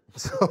is it.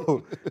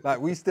 So, like,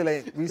 we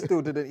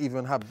still didn't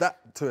even have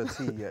that to a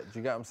T yet. Do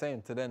you get what I'm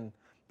saying? To then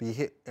be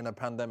hit in a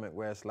pandemic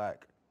where it's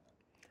like,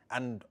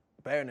 and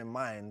bearing in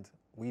mind,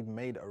 we've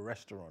made a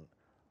restaurant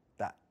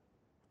that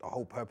the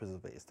whole purpose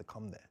of it is to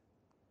come there.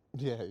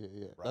 Yeah.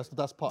 Right.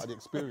 That's part of the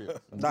experience.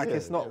 Like,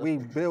 it's not, we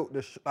built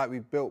we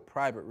built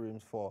private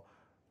rooms for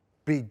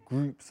big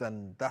groups,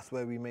 and that's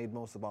where we made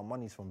most of our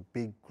monies, from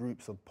big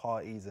groups of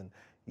parties, and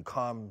you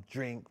come,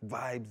 drink,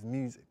 vibes,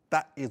 music.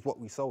 That is what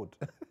we sold.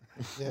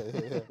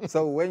 Yeah.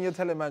 So when you're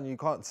telling man you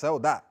can't sell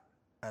that,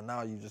 and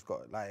now you just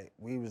got, like,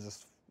 we was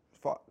just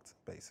fucked,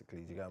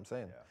 basically. Do you get what I'm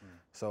saying? Yeah.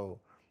 So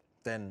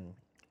then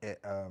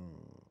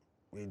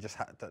we just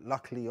had to,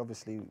 luckily,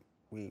 obviously,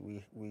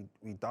 we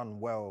done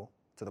well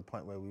to the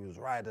point where we was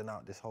riding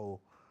out this whole,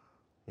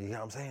 you know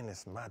what I'm saying,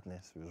 this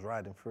madness. We was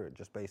riding through it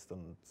just based on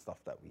stuff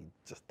that we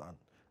just done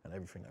and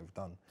everything that we've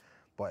done.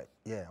 But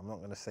yeah, I'm not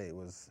gonna say it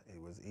was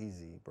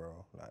easy,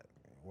 bro. Like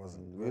it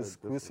wasn't. We was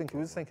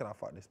thinking, I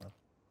fuck this, man.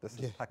 Let's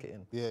just pack it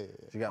in. Yeah. Do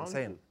you get what I'm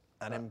saying?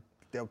 And then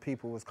there were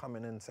people was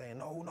coming in saying,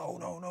 no.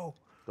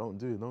 Don't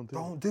do it.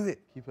 Don't do it.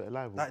 Keep it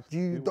alive. Like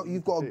you've got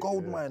a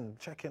gold mine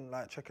checking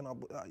our.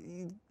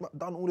 You've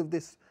done all of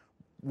this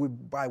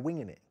by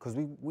winging it, because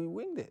we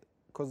winged it,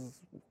 because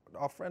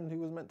our friend who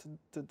was meant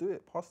to do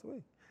it passed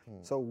away.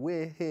 So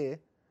we're here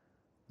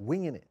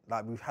winging it.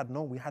 Like we had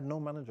no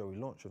manager. We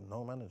launched with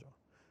no manager,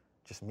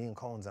 just me and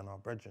Cones and our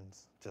brethren,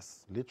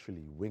 just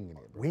literally winging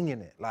it, bro.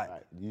 winging it. Like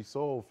you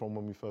saw from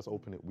when we first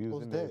opened it, we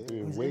was in there.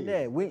 we was in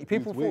there.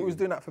 People thought we was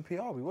doing that for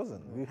PR. We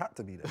wasn't. We had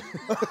to be there.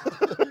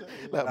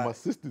 Like my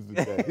sister's in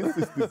there, his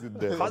sister's in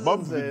there, my Cousins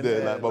mum's in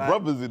there, like my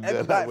brother's in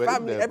there. Like we're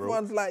family, in there, bro.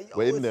 everyone's like, yo,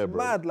 we're in it's there, bro.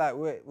 mad. Like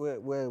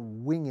we're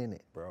winging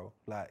it, bro.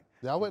 Like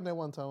Yeah, I went there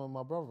one time with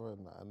my brother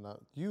and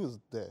you was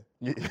there.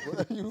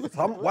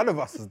 one of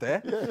us was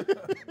there. Do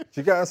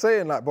you get what I'm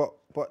saying? Like,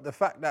 but the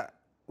fact that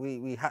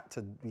we had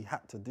to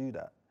do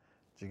that.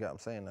 Do you get what I'm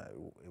saying? Like,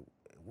 it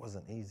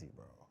wasn't easy,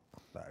 bro.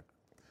 Like,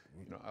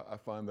 You know, I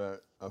find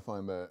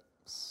that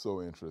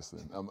so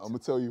interesting. I'm gonna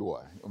tell you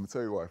why. I'm gonna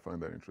tell you why I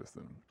find that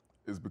interesting.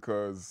 Is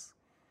because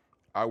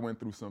I went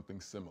through something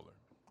similar,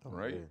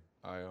 right?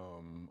 yeah. I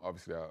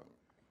obviously I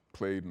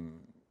played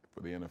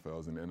for the NFL. I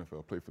was in the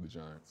NFL. Played for the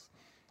Giants.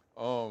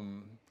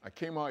 I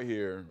came out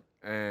here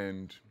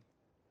and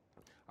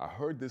I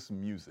heard this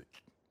music.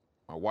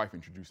 My wife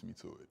introduced me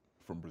to it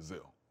from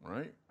Brazil,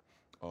 right?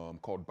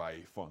 Called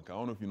Baile Funk. I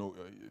don't know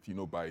if you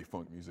know Baile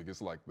Funk music.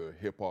 It's like the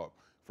hip hop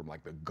from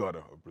like the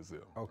gutter of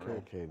Brazil. okay.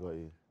 Okay, got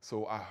you.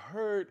 So I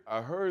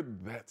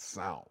heard that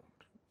sound,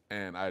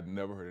 and I had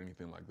never heard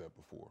anything like that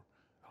before.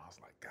 And I was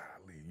like,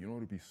 golly, you know,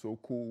 it'd be so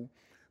cool,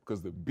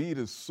 because the beat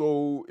is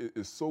so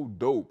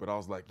dope. But I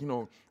was like, you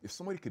know, if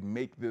somebody could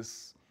make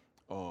this,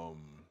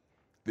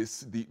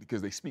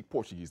 because they speak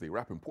Portuguese, they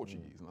rap in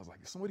Portuguese, and I was like,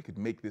 if somebody could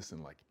make this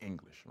in like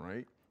English,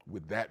 right,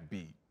 with that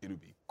beat, it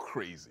would be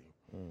crazy.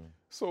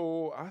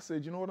 So I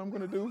said, you know what I'm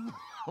gonna do?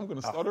 I'm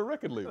gonna start a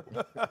record label.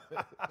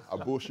 I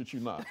bullshit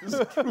you not. This is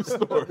a true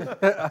story.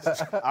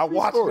 I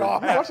watched it all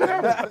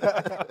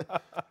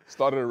happen.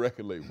 Started a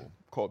record label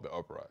called The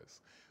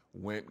Uprise.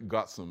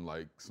 Got some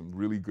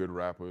really good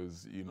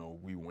rappers. You know,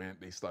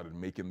 they started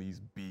making these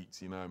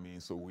beats, you know what I mean?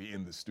 So we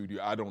in the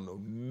studio. I don't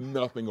know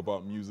nothing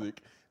about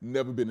music,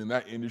 never been in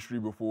that industry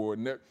before.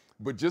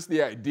 But just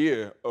the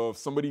idea of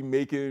somebody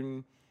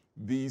making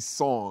these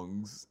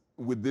songs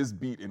with this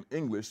beat in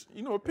English,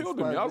 you know, appealed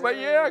to me. I was like,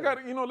 yeah, I got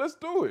it, you know, let's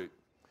do it.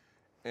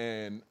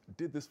 And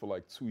did this for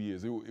like 2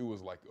 years. It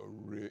was like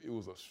it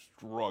was a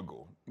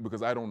struggle,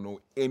 because I don't know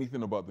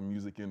anything about the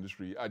music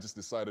industry. I just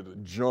decided to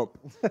jump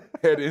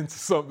head into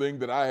something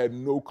that I had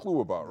no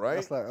clue about, right?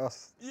 That's like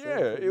us. Yeah,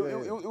 it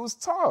was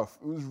tough.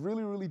 It was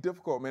really, really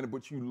difficult, man.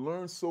 But you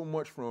learn so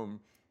much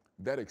from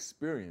that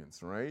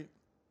experience, right?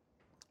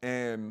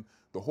 And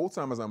the whole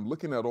time as I'm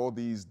looking at all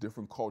these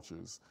different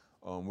cultures,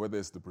 whether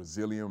it's the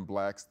Brazilian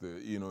blacks,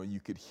 you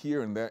could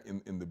hear in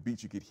the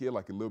beat, you could hear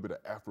like a little bit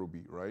of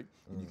Afrobeat, right?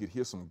 And you could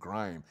hear some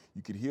grime.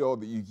 You could hear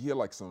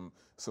like some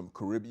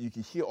Caribbean. You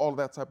could hear all of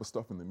that type of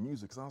stuff in the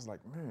music. So I was like,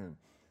 man,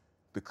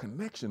 the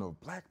connection of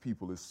black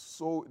people is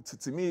so,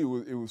 to me,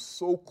 it was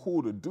so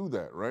cool to do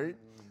that, right?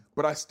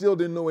 But I still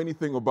didn't know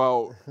anything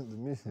about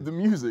the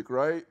music,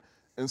 right?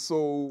 And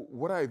so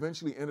what I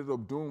eventually ended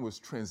up doing was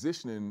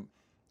transitioning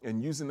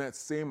and using that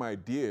same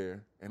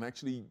idea and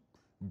actually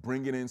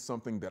bringing in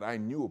something that I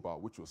knew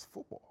about, which was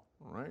football,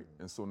 right?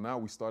 And so now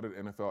we started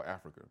NFL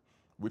Africa,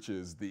 which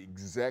is the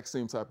exact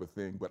same type of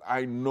thing, but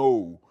I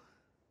know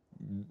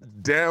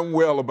damn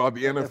well about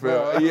the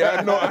NFL. Yeah,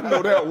 I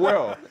know that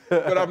well.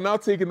 But I've now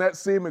taken that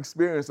same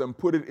experience and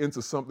put it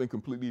into something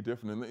completely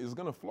different, and it's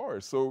gonna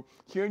flourish. So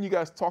hearing you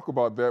guys talk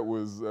about that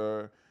was,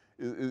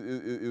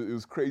 it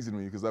was crazy to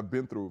me, because I've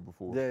been through it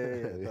before.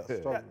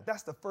 Yeah.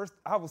 That's the first.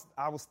 I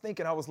was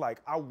thinking. I was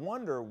like, I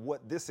wonder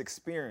what this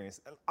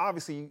experience.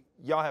 Obviously,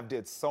 y'all have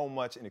did so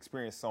much and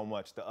experienced so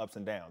much, the ups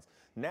and downs.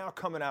 Now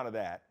coming out of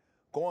that,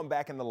 going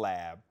back in the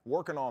lab,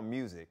 working on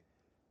music.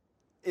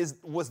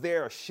 Was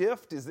there a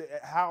shift?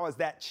 How has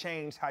that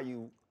changed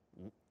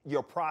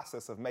your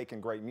process of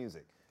making great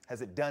music?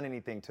 Has it done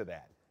anything to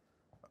that?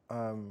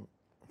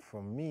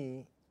 For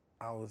me,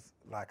 I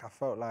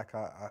felt like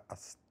I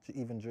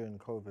even during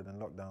COVID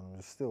and lockdown,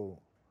 was still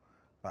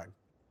like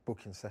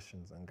booking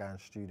sessions and going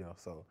studio.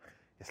 So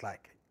it's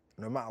like,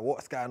 no matter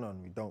what's going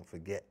on, we don't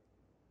forget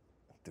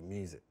the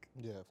music.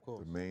 Yeah, of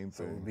course. The main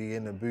So thing. we'll be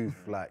in the booth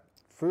like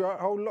throughout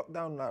the whole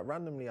lockdown, like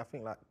randomly, I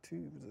think like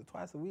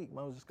twice a week,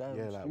 man was just going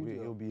to the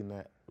studio. He'll be in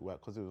that,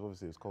 because it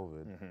was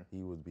COVID,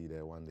 he would be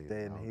there one day.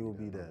 Then and he I'll will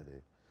be there. another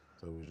day.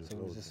 So it was just, So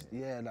it was just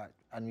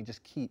and you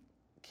just keep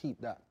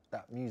that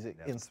music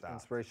Never stop.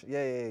 inspiration.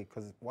 Yeah,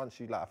 because once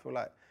you I feel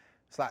like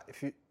it's like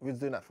if we was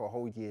doing that for a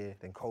whole year,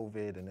 then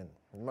COVID, and then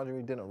imagine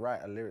we didn't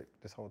write a lyric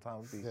this whole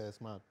time. Yeah, it's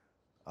mad.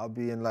 I'll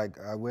be in like,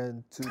 I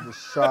went to the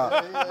shop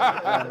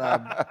and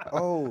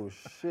oh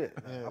shit,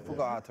 I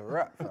forgot how to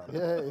rap, fam.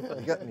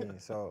 You get me?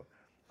 So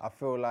I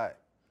feel like,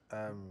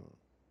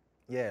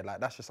 yeah, like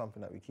that's just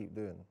something that we keep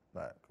doing.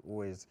 Like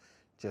always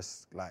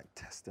just like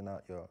testing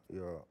out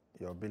your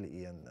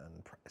ability and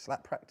it's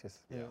like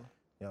practice. Yeah. You know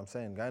what I'm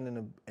saying?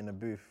 Going in a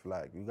booth,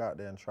 like you go out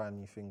there and try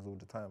new things all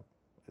the time.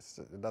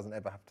 It doesn't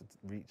ever have to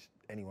reach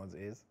anyone's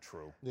ears.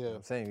 True. Yeah. You know what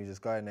I'm saying? We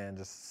just go in there and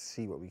just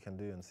see what we can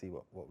do and see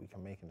what we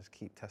can make and just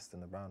keep testing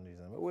the boundaries.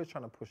 And we're always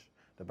trying to push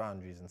the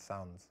boundaries and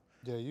sounds.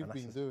 Yeah, you've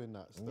been doing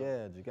that stuff.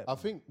 Yeah, do you get me? I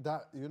think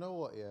that, you know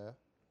what, yeah?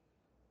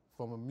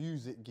 From a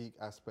music geek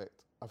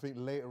aspect, I think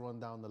later on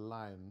down the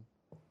line,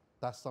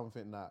 that's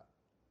something that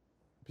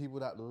people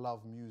that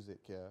love music,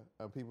 yeah,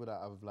 and people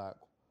that have like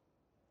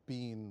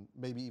been,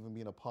 maybe even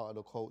been a part of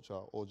the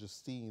culture or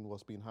just seen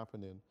what's been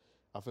happening,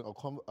 I think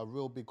a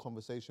real big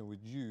conversation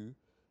with you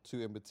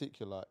two in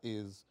particular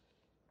is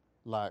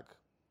like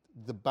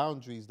the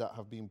boundaries that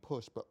have been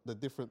pushed, but the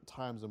different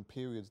times and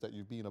periods that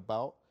you've been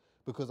about.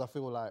 Because I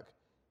feel like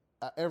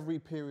at every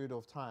period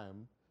of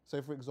time,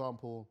 say for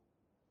example,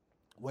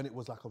 when it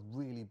was like a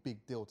really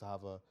big deal to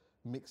have a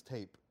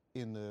mixtape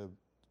in the,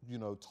 you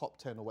know, top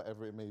 10 or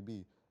whatever it may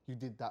be, you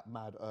did that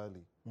mad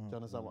early. Do you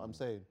understand what I'm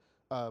saying?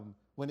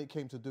 When it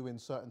came to doing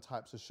certain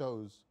types of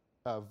shows,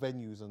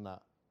 venues and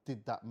that,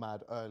 did that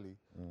mad early.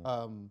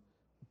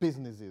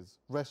 Businesses,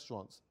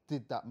 restaurants,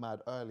 did that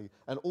mad early.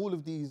 And all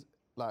of these,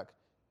 like,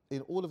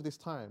 in all of this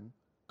time,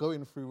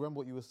 going through, remember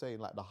what you were saying,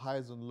 like the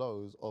highs and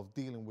lows of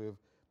dealing with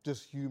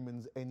just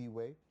humans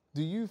anyway.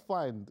 Do you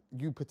find,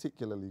 you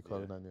particularly,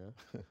 Konan,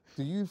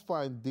 do you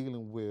find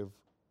dealing with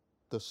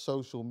the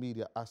social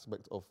media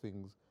aspect of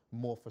things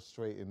more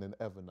frustrating than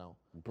ever now?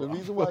 Bro, the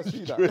reason why I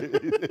see that,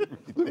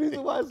 the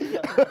reason why I see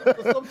that,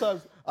 because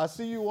sometimes I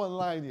see you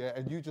online,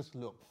 and you just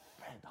look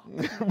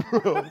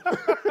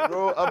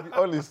bro, I'll be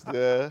honest,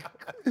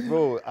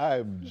 bro,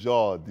 I'm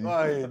jarred.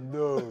 I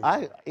know.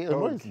 It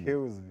annoys me.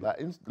 Kills me.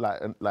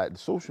 Like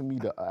social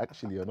media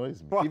actually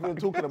annoys me. Even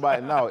talking about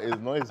it now, it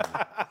annoys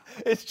me.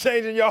 It's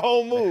changing your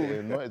whole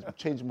mood. It's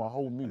changing my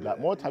whole mood. Like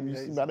more time you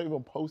see me, I don't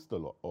even post a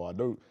lot, or I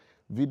don't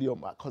video,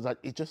 because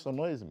it just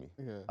annoys me.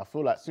 I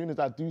feel like as soon as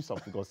I do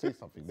something or say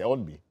something, they're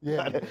on me.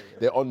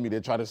 They're on me.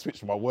 They're trying to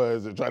switch my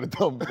words. They're trying to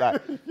tell me,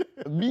 like,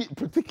 me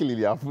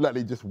particularly, I feel like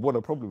they just want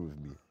a problem with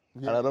me.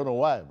 And I don't know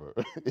why, bro.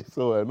 It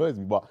so annoys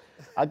me, but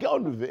I get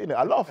on with it, innit?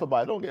 I laugh about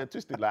it, I don't get it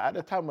twisted. Like at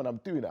the time when I'm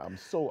doing it,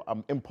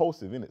 I'm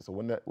impulsive, innit? So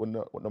when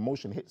the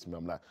emotion hits me,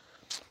 I'm like,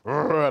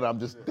 and I'm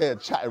just there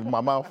chatting with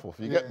my mouth off,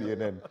 you get me?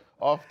 And then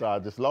after I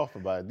just laugh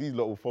about it, these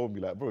lot will phone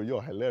me like, bro,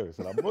 you're hilarious.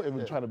 And I'm not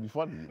even trying to be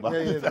funny.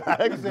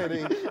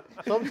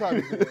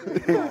 Sometimes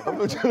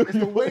it's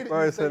the way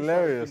that it's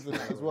hilarious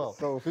as well.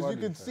 Because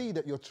you can see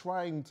that you're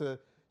trying to,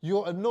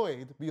 you're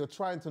annoyed, but you're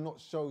trying to not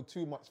show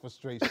too much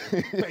frustration.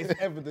 But it's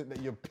evident that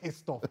you're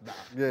pissed off now.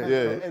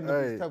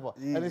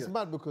 And it's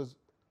mad because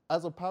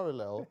as a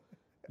parallel,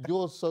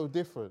 you're so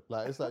different.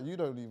 Like it's like you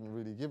don't even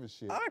really give a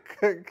shit. I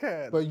couldn't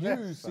care. But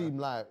you seem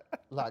like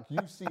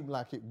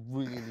it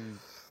really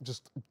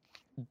just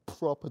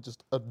proper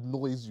just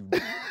annoys you.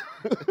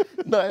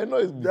 No, it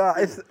annoys me. Nah,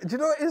 do you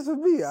know what it is for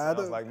me?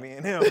 Sounds like me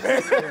and him.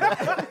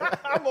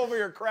 I'm over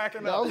here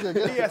cracking up.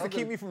 He has to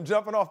keep me from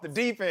jumping off the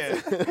deep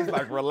end. He's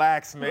like,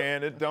 relax,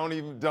 man.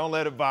 Don't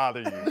let it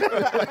bother you.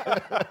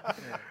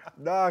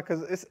 Nah,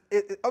 because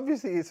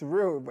obviously it's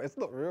real, but it's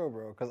not real,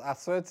 bro. Because I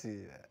swear to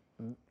you,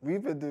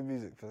 we've been doing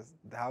music for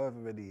however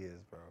many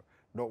years, bro.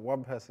 Not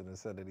one person has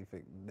said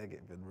anything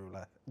negative in real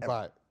life. Ever.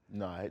 Right.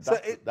 No,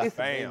 that's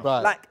fam.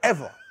 Right. Like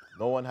ever.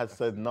 No one has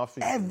said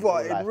nothing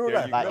Ever in real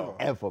life. Like Never.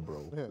 ever,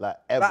 bro. Yeah. Like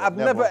ever. Like, I've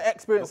never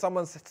experienced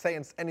someone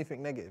saying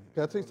anything negative.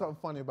 Can I tell you something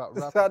funny about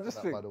rap, by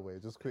the way,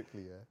 just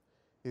quickly,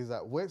 is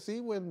that when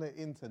the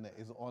internet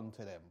is on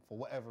to them for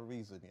whatever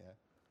reason, do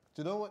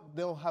you know what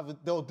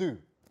they'll do?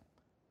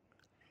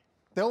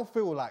 They'll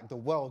feel like the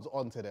world's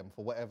on to them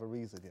for whatever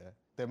reason,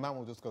 Their man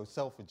will just go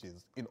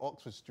Selfridges in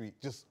Oxford Street,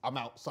 I'm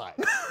outside.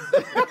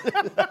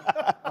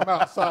 I'm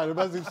outside, and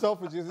as in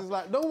Selfridges, it's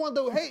like, no one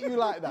don't hate you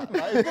like that.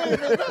 Like, it's not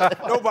even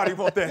that. Nobody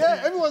wants that.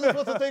 Yeah, everyone's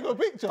supposed to take a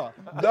picture.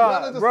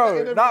 Nah,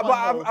 bro, but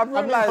I've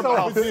realized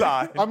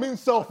outside. I'm in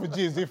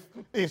Selfridges if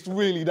it's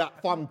really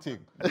that fun thing.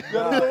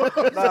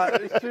 Nah,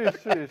 it's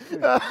true.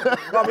 No,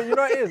 but you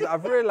know what it is?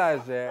 I've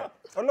realised, a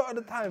lot of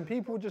the time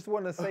people just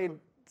want to say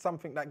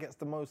something that gets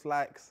the most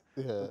likes,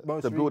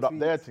 most to build up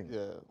their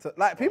retweets. thing.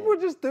 Like people are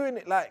just doing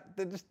it like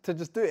to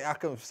just do it. I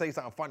can say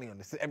something funny on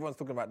this. Everyone's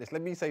talking about this.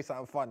 Let me say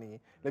something funny.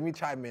 Let me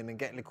chime in and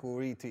get little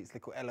retweets,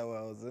 little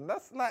LOLs, and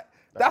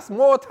that's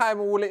more time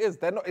all it is.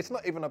 It's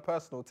not even a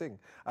personal thing.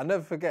 I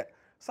never forget.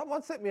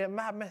 Someone sent me a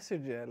mad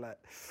message,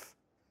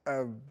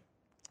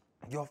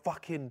 you're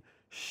fucking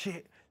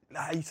shit.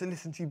 Like, I used to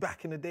listen to you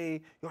back in the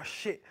day. You're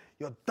shit.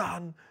 You're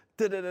done.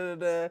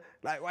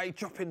 Like, why are you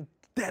dropping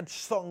dead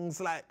songs?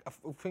 Like, I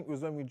think it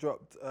was when we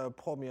dropped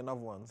Pour Me Another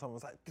One. Someone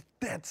was like,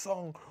 dead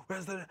song.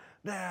 Where's you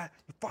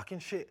fucking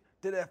shit.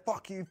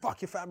 Fuck you,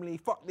 fuck your family,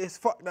 fuck this,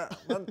 fuck that.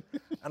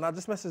 And I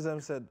just messaged them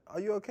and said, are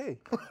you okay?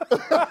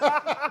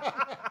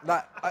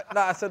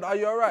 I said, are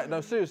you all right?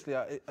 No, seriously,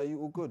 are you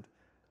all good?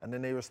 And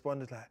then they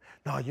responded like,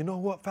 no, you know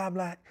what, fam,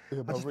 like,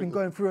 I've just been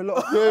going through a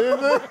lot.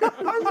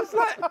 I'm just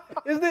like,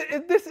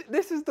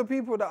 this is the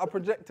people that are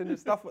projecting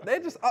this stuff.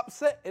 They're just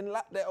upset in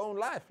their own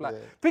life. Like,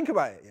 think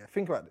about it,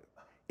 think about it.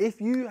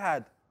 If you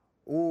had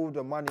all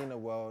the money in the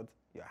world,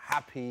 you're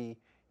happy,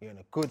 you're in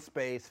a good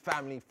space,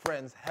 family,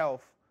 friends,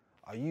 health,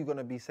 are you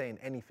gonna be saying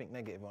anything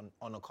negative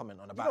on a comment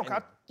on about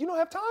anyone? You don't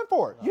have time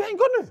for it. You ain't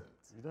gonna.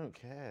 You don't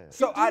care.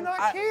 So you do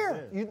not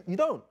care. You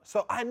don't.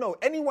 So I know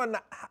anyone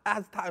that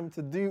has time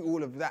to do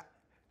all of that,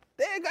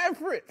 they're going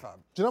for it, fam.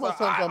 Do you know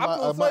So how much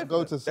I might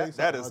go to say something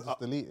that and is I just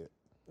delete it?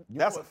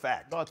 That's a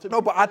fact.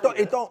 No, but I don't.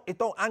 It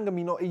don't anger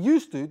me. No, it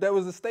used to. There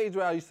was a stage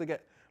where I used to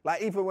get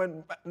like even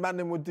when man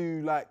them would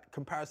do like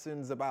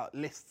comparisons about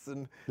lists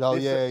and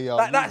like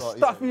that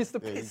stuff used to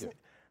piss me.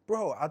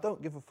 Bro, I don't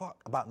give a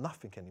fuck about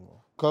nothing anymore.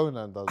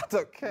 Conan does. I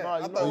don't care.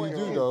 I don't you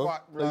give do a though.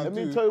 fuck, bro. Let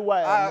me tell you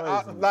why it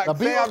annoys me. Like,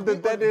 say I'm the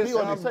deadest, Say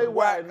I'm why it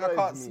whack, I can't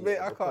annoys me,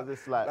 spit, I because can't.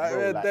 it's like, Like, bro,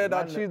 we're like, dead, the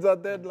our man tunes are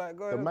dead, like,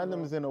 go The ahead, man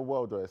bro. is in a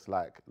world where it's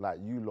like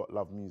you lot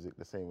love music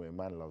the same way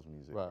man loves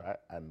music, Right. right?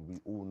 And we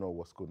all know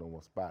what's good and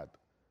what's bad.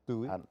 Do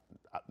we? And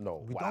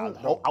no, We well,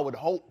 don't. I would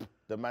hope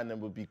the man then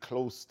would be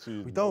close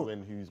to don't.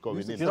 knowing who's going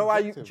in. Do you know why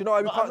you No,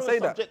 I can't know say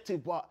it's that?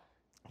 subjective, but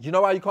Do you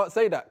know why you can't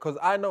say that? Because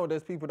I know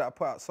there's people that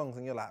put out songs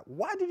and you're like,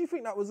 why did you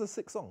think that was a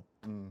sick song?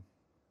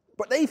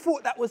 But they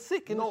thought that was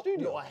sick in the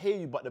studio. No, I hear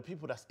you, but the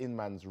people that's in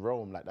man's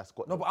realm, like that's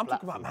got. No, the but I'm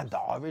talking about man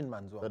platforms. that are in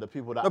man's world. They're the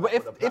people that. No, but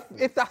have got the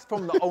platforms. if that's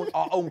from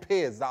our own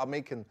peers that are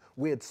making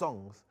weird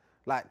songs,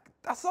 like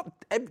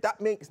that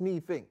makes me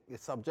think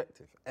it's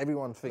subjective.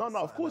 Everyone thinks. No, of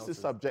something course else it's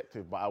is-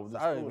 subjective, but I would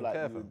just I don't feel even like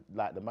care, you, fam.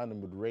 like the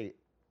man would rate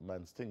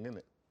man's thing,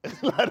 innit?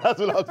 Like that's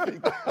what I was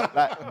thinking.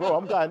 Like, bro,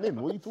 I'm going in.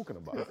 What are you talking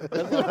about?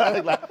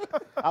 like,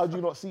 how do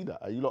you not see that?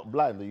 Are you not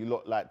blind? Are you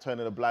not like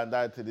turning a blind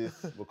eye to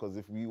this? Because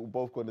if we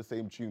both got the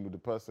same tune with the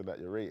person that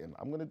you're rating,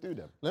 I'm gonna do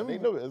them. They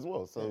know it as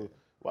well. So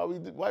why are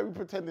we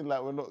pretending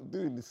like we're not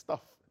doing this stuff?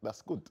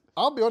 That's good.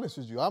 I'll be honest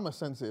with you. I'm a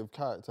sensitive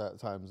character at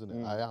times,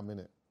 innit? I am,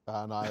 innit?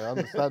 And I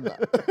understand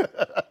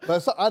that.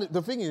 But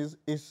the thing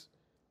is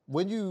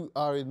when you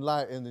are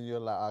enlightened and you're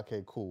like,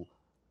 okay, cool.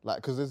 Like,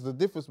 because there's the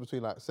difference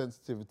between like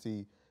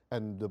sensitivity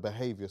and the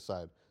behavior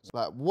side.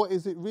 Like, what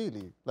is it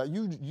really? Like,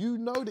 you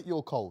know that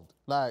you're cold.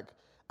 Like,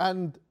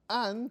 and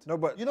No,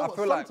 but you know I what,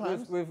 feel like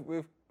sometimes-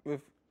 with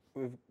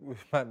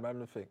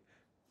man thing,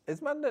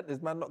 is man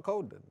not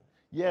cold then?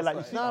 Yeah, like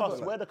you see Nah, us,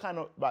 but we're the kind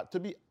of like to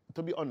be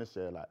honest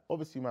here, like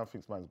obviously man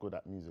thinks man's good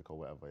at music or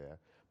whatever, yeah.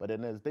 But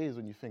then there's days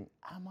when you think,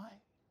 am I?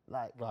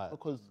 Like,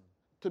 because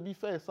to be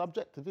fair, it's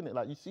subjective, innit?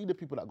 Like you see the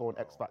people that go on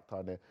X Factor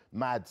and they're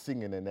mad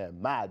singing and they're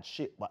mad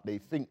shit, but they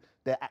think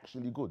they're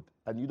actually good.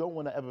 And you don't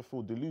want to ever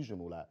feel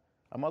delusional, like,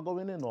 am I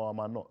going in or am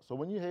I not? So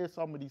when you hear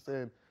somebody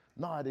saying,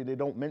 nah, they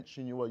don't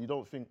mention you, or you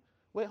don't think,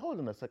 wait, hold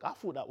on a sec, I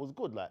thought that was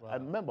good. Like,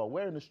 and remember,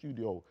 we're in the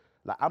studio,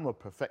 like I'm a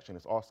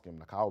perfectionist, ask him,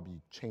 like I'll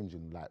be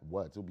changing like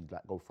words. It'll be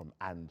like go from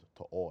and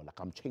to or, like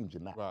I'm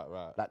changing that.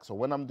 Right. Like, so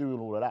when I'm doing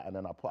all of that and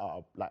then I put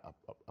out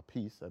a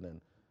piece and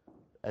then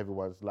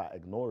everyone's like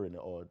ignoring it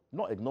or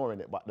not ignoring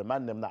it, but the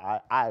man them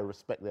that I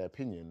respect their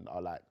opinion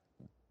are like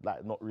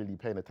not really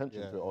paying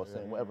attention to it or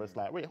saying whatever. It's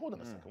like, wait, hold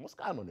on a second, what's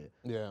going on here?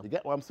 Yeah. You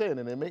get what I'm saying?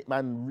 And they make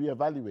man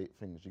reevaluate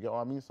things. You get what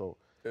I mean? So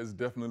There's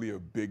definitely a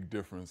big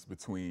difference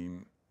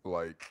between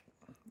like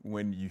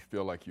when you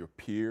feel like your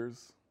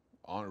peers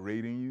aren't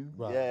rating you,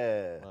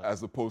 yeah.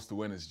 as opposed to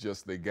when it's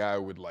just the guy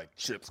with like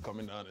chips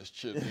coming down his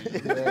chip.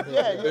 Yeah.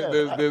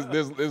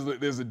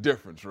 There's a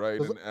difference, right?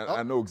 And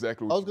I know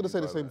exactly what I was you going to say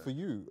mean the by same that. for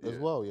you as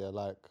well, yeah.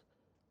 Like,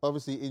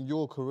 obviously in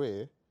your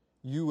career,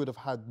 you would have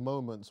had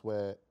moments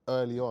where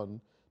early on,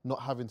 not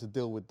having to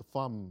deal with the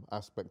fun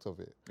aspect of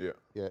it. Yeah.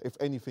 Yeah. If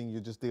anything, you're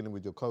just dealing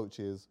with your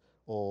coaches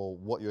or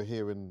what you're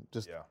hearing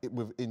just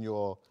within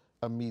your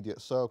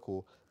immediate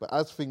circle. But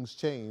as things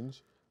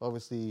change,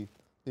 obviously,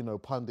 you know,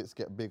 pundits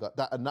get bigger.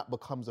 That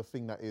becomes a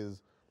thing that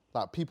is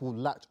like people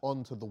latch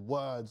onto the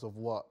words of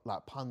what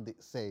like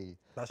pundits say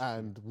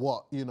and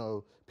what, you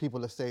know,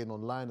 people are saying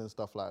online and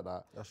stuff like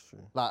that. That's true.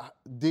 Like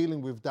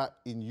dealing with that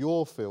in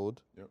your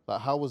field, like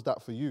how was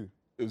that for you?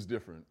 It was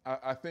different.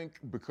 I think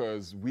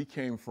because we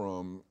came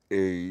from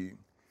an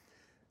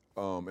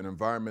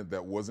environment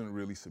that wasn't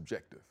really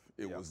subjective.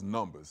 It was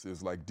numbers. It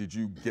was like, did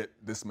you get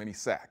this many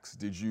sacks?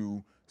 Did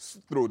you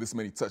throw this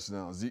many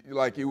touchdowns?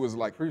 Like it was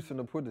like Proofs in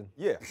the pudding.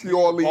 Yeah.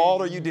 purely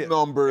Ball or you didn't.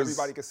 numbers.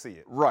 Everybody could see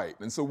it. Right.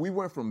 And so we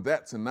went from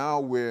that to now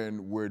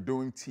when we're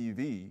doing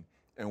TV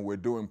and we're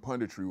doing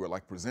punditry, we're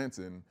like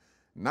presenting.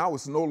 Now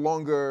it's no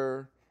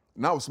longer,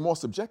 now it's more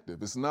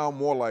subjective. It's now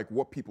more like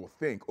what people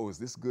think. Oh, is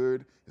this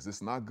good? Is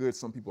this not good?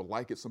 Some people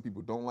like it, some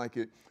people don't like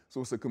it. So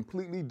it's a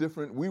completely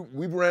different, we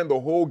ran the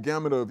whole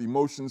gamut of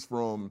emotions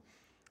from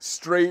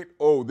straight,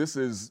 oh, this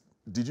is,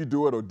 did you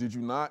do it or did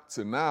you not,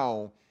 to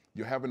now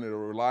you're having to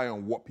rely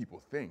on what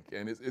people think.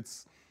 And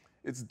it's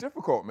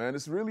difficult, man.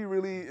 It's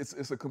really,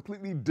 it's a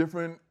completely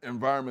different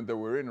environment that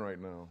we're in right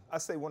now. I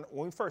say when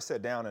we first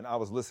sat down and I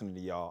was listening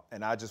to y'all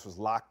and I just was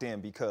locked in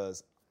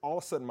because all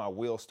of a sudden my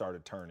wheels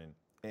started turning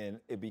and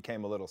it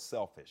became a little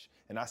selfish.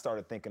 And I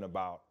started thinking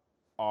about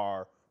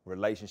our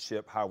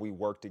relationship, how we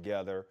work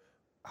together,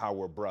 how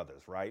we're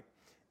brothers, right?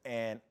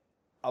 And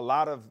a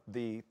lot of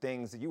the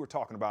things that you were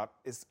talking about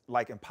is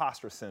like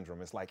imposter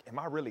syndrome. It's like, am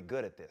I really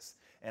good at this?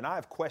 And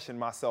I've questioned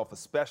myself,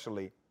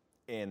 especially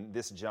in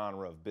this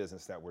genre of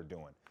business that we're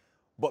doing.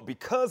 But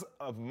because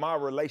of my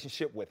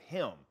relationship with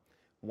him,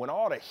 when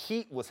all the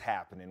heat was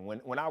happening,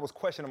 when I was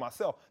questioning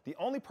myself, the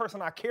only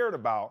person I cared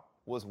about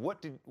was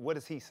what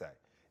does he say?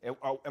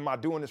 Am I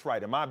doing this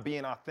right? Am I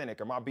being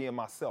authentic? Am I being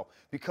myself?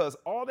 Because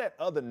all that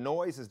other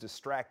noise is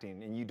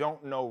distracting and you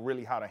don't know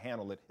really how to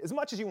handle it as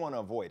much as you want to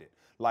avoid it.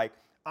 Like,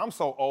 I'm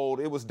so old,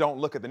 it was don't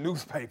look at the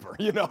newspaper,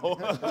 you know?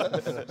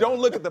 Don't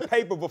look at the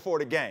paper before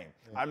the game.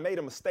 I made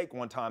a mistake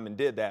one time and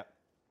did that,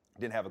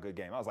 didn't have a good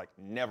game. I was like,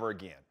 never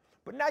again.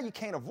 But now you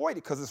can't avoid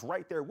it because it's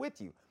right there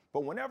with you.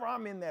 But whenever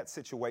I'm in that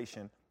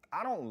situation,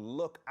 I don't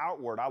look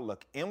outward, I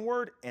look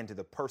inward and to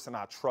the person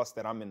I trust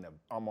that I'm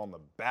on the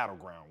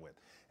battleground with.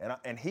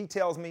 And he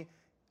tells me,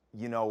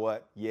 you know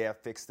what, yeah,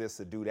 fix this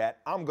or do that.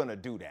 I'm gonna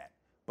do that.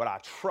 But I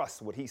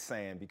trust what he's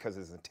saying because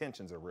his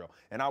intentions are real.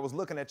 And I was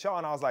looking at y'all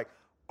and I was like,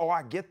 oh,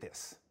 I get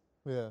this.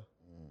 Yeah.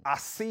 I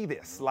see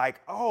this.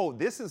 Like, oh,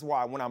 this is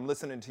why when I'm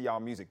listening to y'all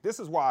music, this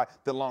is why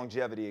the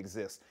longevity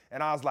exists.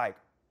 And I was like,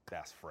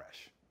 that's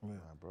fresh. Yeah,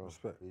 bro.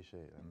 Respect.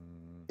 Appreciate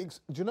it.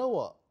 Do you know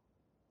what?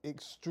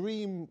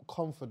 Extreme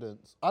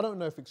confidence. I don't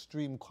know if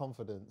extreme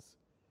confidence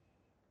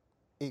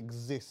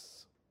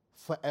exists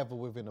forever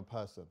within a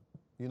person.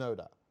 You know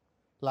that?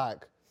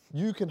 Like,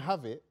 you can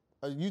have it.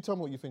 You tell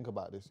me what you think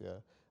about this, yeah?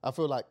 I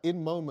feel like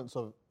in moments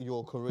of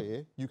your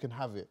career, you can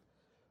have it.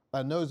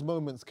 And those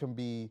moments can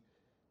be,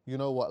 you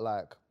know what,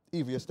 like,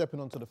 either you're stepping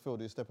onto the field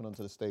or you're stepping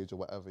onto the stage or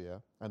whatever, yeah?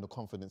 And the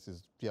confidence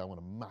is, yeah, I'm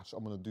gonna mash,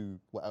 I'm gonna do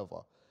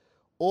whatever.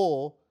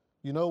 Or,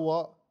 you know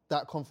what?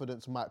 That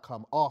confidence might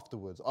come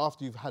afterwards.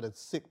 After you've had a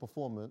sick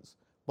performance,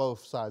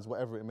 both sides,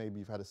 whatever it may be,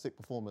 you've had a sick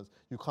performance,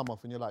 you come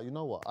off and you're like, you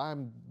know what?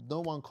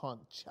 No one can't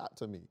chat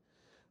to me.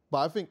 But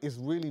I think it's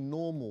really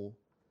normal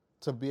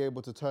to be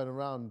able to turn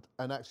around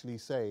and actually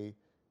say,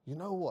 you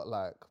know what,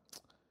 like,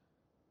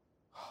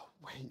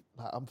 wait,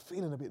 like, I'm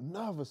feeling a bit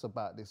nervous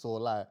about this, or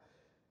like,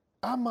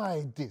 am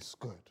I this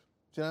good?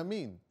 Do you know what I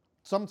mean?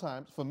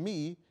 Sometimes, for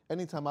me,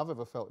 anytime I've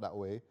ever felt that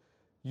way,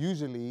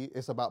 usually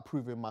it's about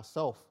proving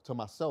to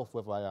myself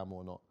whether I am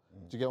or not.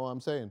 Do you get what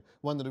I'm saying?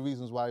 One of the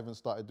reasons why I even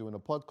started doing a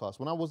podcast,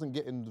 when I wasn't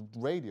getting the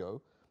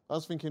radio, I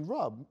was thinking,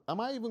 Rob, am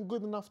I even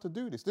good enough to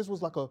do this? This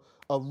was like a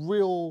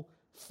real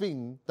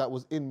thing that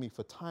was in me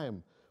for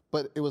time.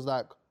 But it was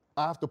like,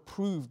 I have to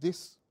prove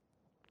this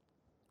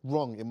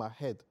wrong in my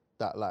head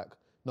that like,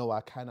 no,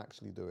 I can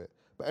actually do it.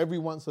 But every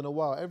once in a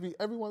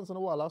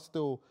while, I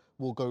still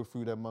will go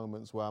through them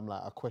moments where I'm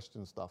like, I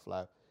question stuff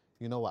like,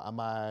 you know what, am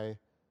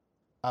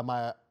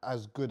I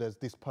as good as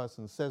this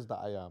person says that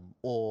I am?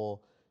 Or,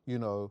 you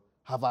know,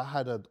 have I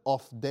had an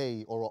off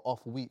day or an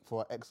off week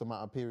for an X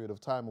amount of period of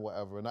time or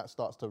whatever? And that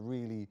starts to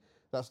really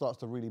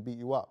beat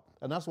you up.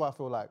 And that's why I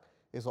feel like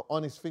it's an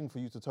honest thing for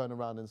you to turn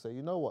around and say,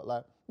 you know what,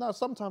 like, now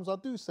sometimes I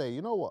do say,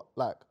 you know what,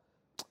 like,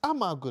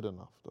 am I good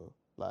enough though?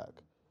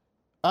 Like,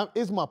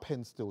 is my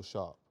pen still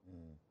sharp?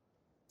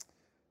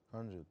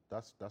 100.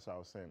 That's what I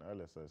was saying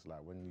earlier. So it's like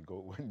when you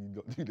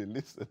don't do the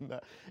list and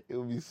that,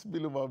 it'll be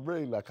spilling my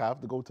brain. Like I have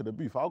to go to the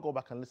booth. I'll go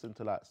back and listen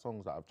to like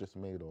songs that I've just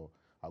made, or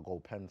I'll go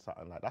pen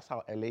something like. That's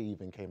how LA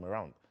even came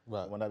around.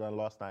 Right. When I done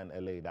Last Night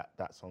in LA,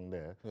 that song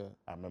there, yeah.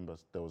 I remember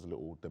there was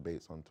little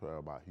debates on Twitter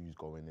about who's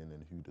going in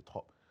and who the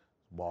top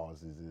bars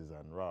is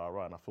and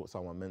rah. And I thought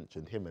someone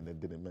mentioned him and they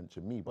didn't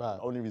mention me. But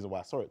the only reason why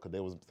I saw it, because they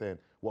was saying,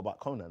 what about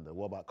Konan though?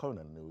 What about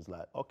Konan? And it was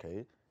like,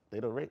 okay,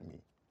 they don't rate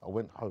me. I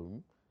went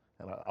home.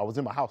 And I was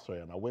in my house, right,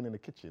 and I went in the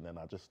kitchen and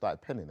I just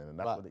started penning it, and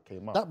that's when it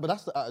came up. But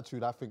that's the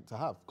attitude I think to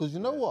have. Because you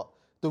know what?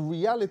 The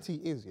reality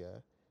is,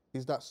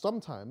 is that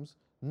sometimes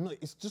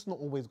it's just not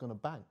always going to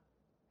bang.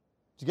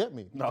 Do you get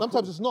me? No,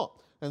 sometimes it's not.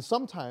 And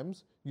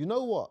sometimes, you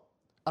know what?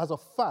 As a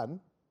fan,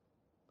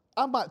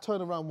 I might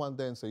turn around one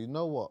day and say, you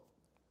know what?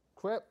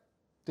 Krept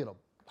did a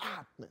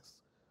madness.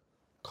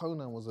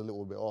 Konan was a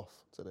little bit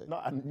off today.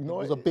 No, and you know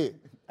it was a bit.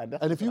 And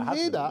if you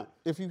hear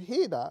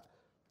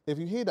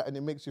that and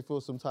it makes you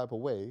feel some type of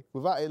way,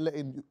 without it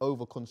letting you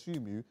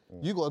over-consume you,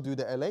 you got to do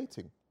the LA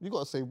thing. You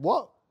got to say,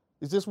 what?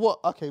 Is this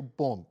what? Okay,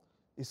 boom.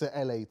 It's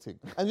an LA thing.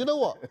 And you know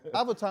what?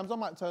 Other times I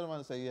might turn around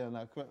and say, yeah,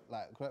 no,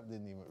 Krept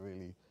didn't even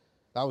really,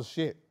 that was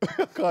shit.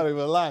 I can't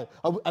even lie.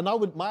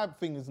 My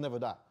thing is never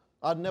that.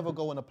 I'd never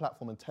go on a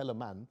platform and tell a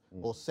man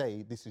or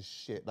say, this is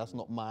shit. That's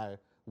not my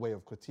way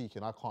of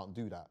critiquing. I can't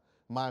do that.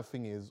 My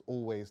thing is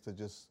always to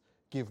just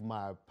give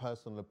my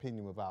personal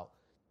opinion without,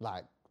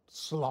 like,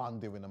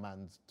 slandering a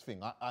man's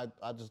thing.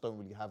 I just don't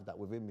really have that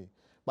within me.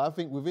 But I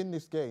think within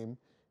this game,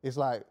 it's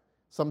like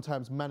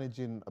sometimes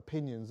managing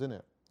opinions,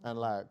 innit? And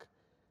like,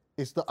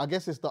 I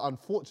guess it's the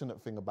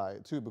unfortunate thing about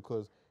it too,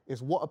 because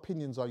it's what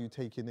opinions are you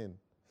taking in?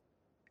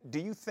 Do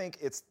you think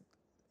it's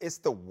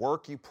the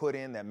work you put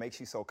in that makes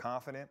you so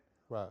confident?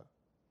 Right.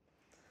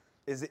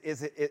 Is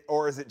it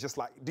or is it just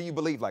like, do you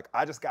believe like,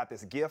 I just got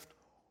this gift,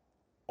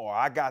 or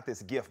I got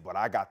this gift, but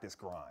I got this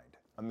grind?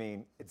 I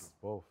mean, it's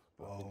both.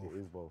 I think it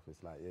is both.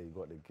 It's like, yeah, you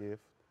got the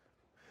gift,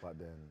 but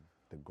then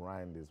the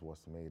grind is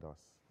what's made us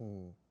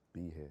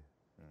be here.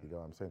 You get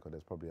what I'm saying? Because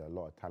there's probably a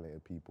lot of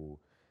talented people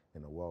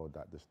in the world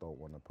that just don't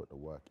want to put the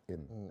work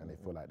in, and they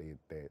feel like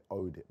they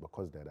owed it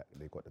because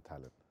they got the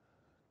talent.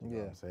 You know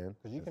what I'm saying?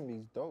 Because you can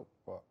be dope,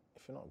 but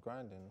if you're not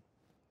grinding,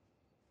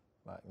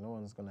 like no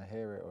one's gonna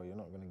hear it, or you're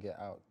not gonna get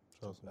out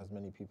as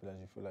many people as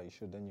you feel like you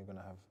should. Then you're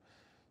gonna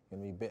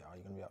be bitter,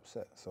 you're gonna be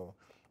upset. So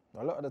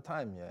a lot of the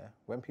time, yeah,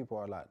 when people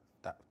are like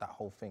that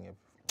whole thing of,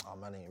 oh,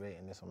 man ain't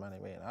rating this or man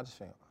ain't rating, I just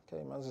think,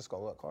 okay, man's just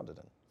gotta work harder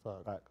then.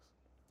 Facts.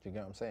 Do you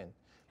get what I'm saying?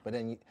 But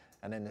then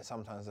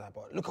sometimes it's like,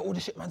 but look at all the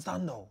shit man's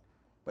done though.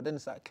 But then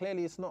it's like,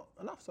 clearly it's not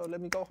enough, so let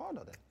me go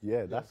harder then.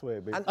 Yeah, that's where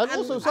it And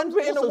Also,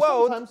 in the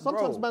world,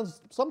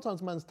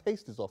 sometimes man's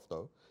taste is off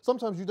though.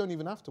 Sometimes you don't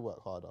even have to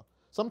work harder.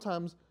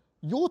 Sometimes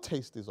your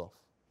taste is off.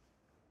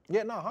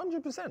 Yeah, no,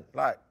 100%.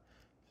 Like,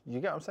 you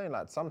get what I'm saying?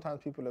 Like,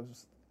 sometimes people have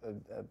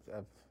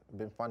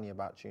been funny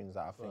about tunes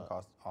that I think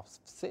are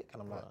sick,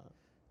 and I'm like,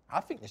 I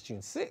think this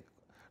tune's sick.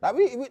 Like,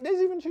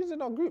 there's even tunes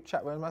in our group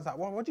chat where man's like,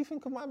 well, what do you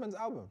think of my man's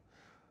album?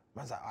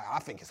 Man's like, I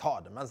think it's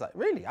hard. And man's like,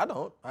 really? I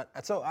don't.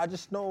 So I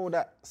just know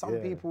that some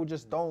people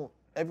just don't.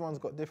 Everyone's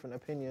got different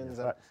opinions.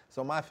 And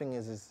so my thing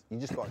is you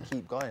just got to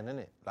keep going,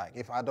 innit? Like,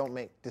 if I don't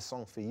make this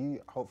song for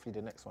you, hopefully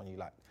the next one you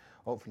like.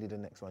 Hopefully the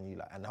next one you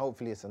like. And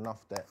hopefully it's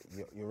enough that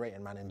you're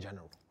rating man in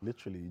general.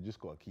 Literally, you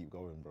just got to keep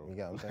going, bro. You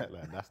get what I'm saying?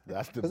 Like,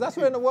 that's the. Because that's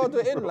where in the world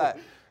we're in. Like,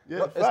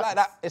 Yeah, it's like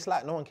that. It's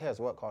like no one cares.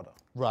 Work harder.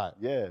 Right.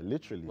 Yeah,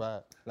 literally.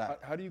 Right.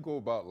 Like, How do you go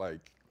about like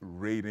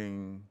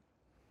rating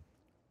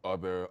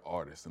other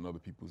artists and other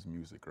people's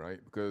music, right?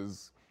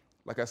 Because,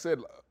 like I said,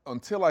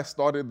 until I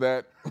started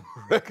that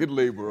record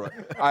label,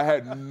 I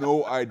had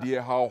no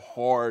idea how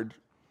hard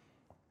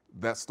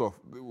that stuff,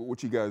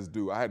 what you guys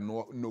do, I had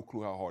no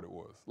clue how hard it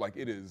was. Like,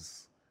 it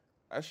is,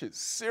 that shit's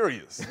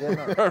serious,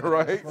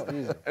 right?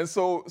 And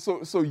so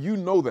you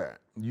know that.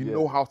 You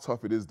know how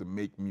tough it is to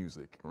make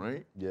music,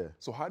 right? Yeah.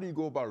 So how do you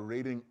go about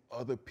rating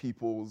other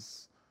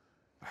people's,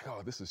 like,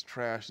 oh, this is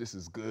trash, this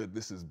is good,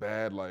 this is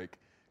bad, like,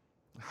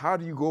 how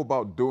do you go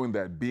about doing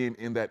that, being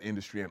in that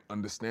industry and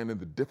understanding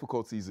the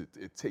difficulties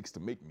it takes to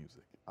make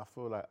music? I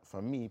feel like,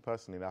 for me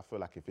personally, I feel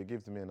like if it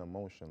gives me an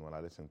emotion when I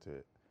listen to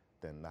it,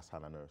 then that's how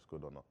I know it's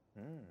good or not,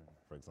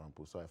 for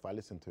example. So if I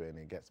listen to it and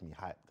it gets me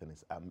hyped and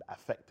it's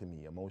affecting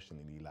me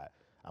emotionally, like,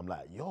 I'm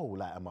like, yo,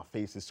 like, and my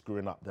face is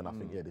screwing up, then I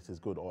think, yeah, this is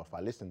good. Or if I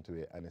listen to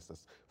it and it's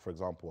just, for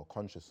example, a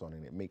conscious song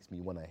and it makes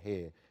me want to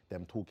hear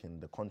them talking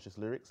the conscious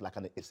lyrics, like,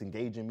 and it's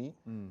engaging me,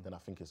 then I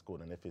think it's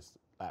good. And if it's,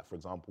 like, for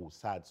example,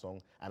 sad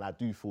song, and I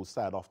do feel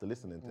sad after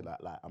listening to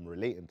that, like, I'm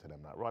relating to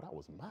them, like, right, that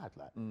was mad,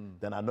 like,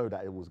 then I know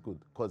that it was good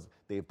because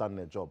they've done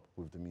their job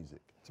with the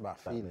music. It's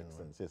about That feeling, makes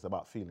sense. It's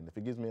about feeling. If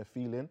it gives me a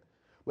feeling,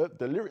 well,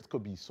 the lyrics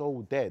could be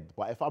so dead,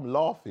 but if I'm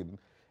laughing,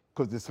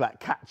 because it's like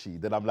catchy,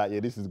 then I'm like, yeah,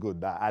 this is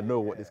good. I know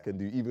what this can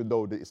do, even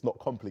though it's not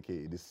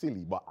complicated, it's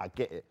silly, but I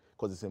get it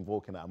because it's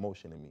invoking that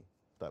emotion in me,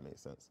 if that makes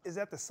sense. Is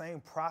that the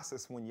same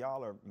process when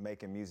y'all are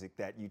making music,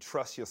 that you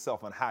trust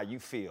yourself on how you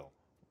feel?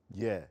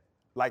 Yeah.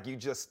 Like you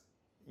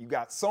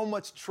got so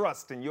much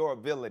trust in your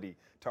ability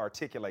to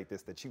articulate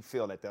this that you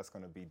feel that that's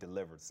going to be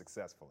delivered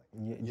successfully.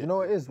 you know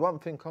what it is? One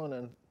thing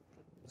Conan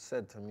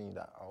said to me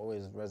that I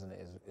always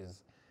resonate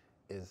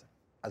is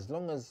as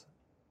long as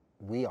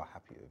we are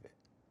happy with it,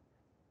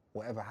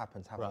 whatever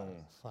happens,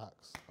 happens. Right.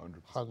 Facts.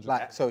 100%.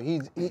 Like, so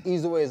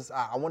he's always,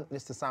 I want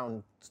this to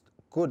sound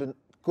good,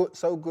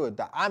 so good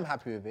that I'm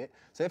happy with it.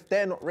 So if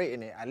they're not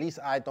rating it, at least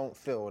I don't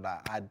feel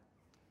that I'd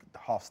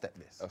half-step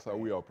this. That's how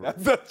we operate.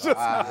 That's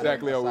just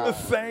exactly how we the operate.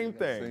 same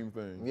thing. Same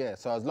thing. Yeah,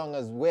 so as long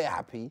as we're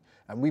happy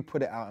and we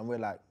put it out and we're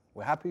like,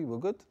 we're happy, we're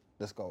good,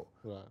 let's go.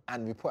 Right.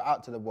 And we put it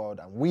out to the world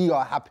and we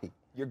are happy,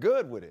 You're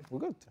good with it. we're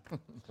good.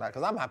 Like,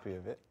 because I'm happy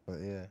with it. But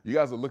yeah. You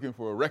guys are looking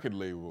for a record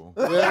label.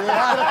 This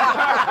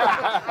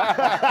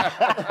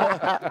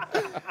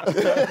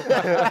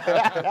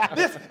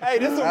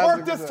will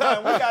work this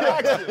time. We got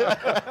action. We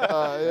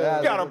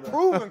got a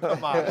proven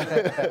come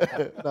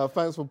out. Now,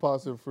 thanks for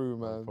passing through,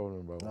 man.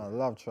 Problem, bro. No, I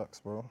love trucks,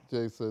 bro.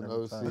 Jason,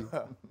 OC.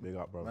 Big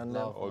up, bro. Man,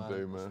 All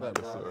day, man. Respect,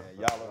 Yes, bro. sir. Man,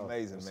 y'all are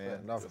amazing,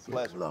 man. Love. It's a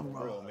pleasure. Real,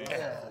 man.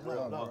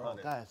 Real, man.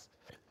 Guys.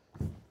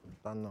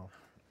 Done now.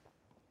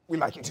 We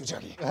like you too,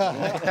 Chucky.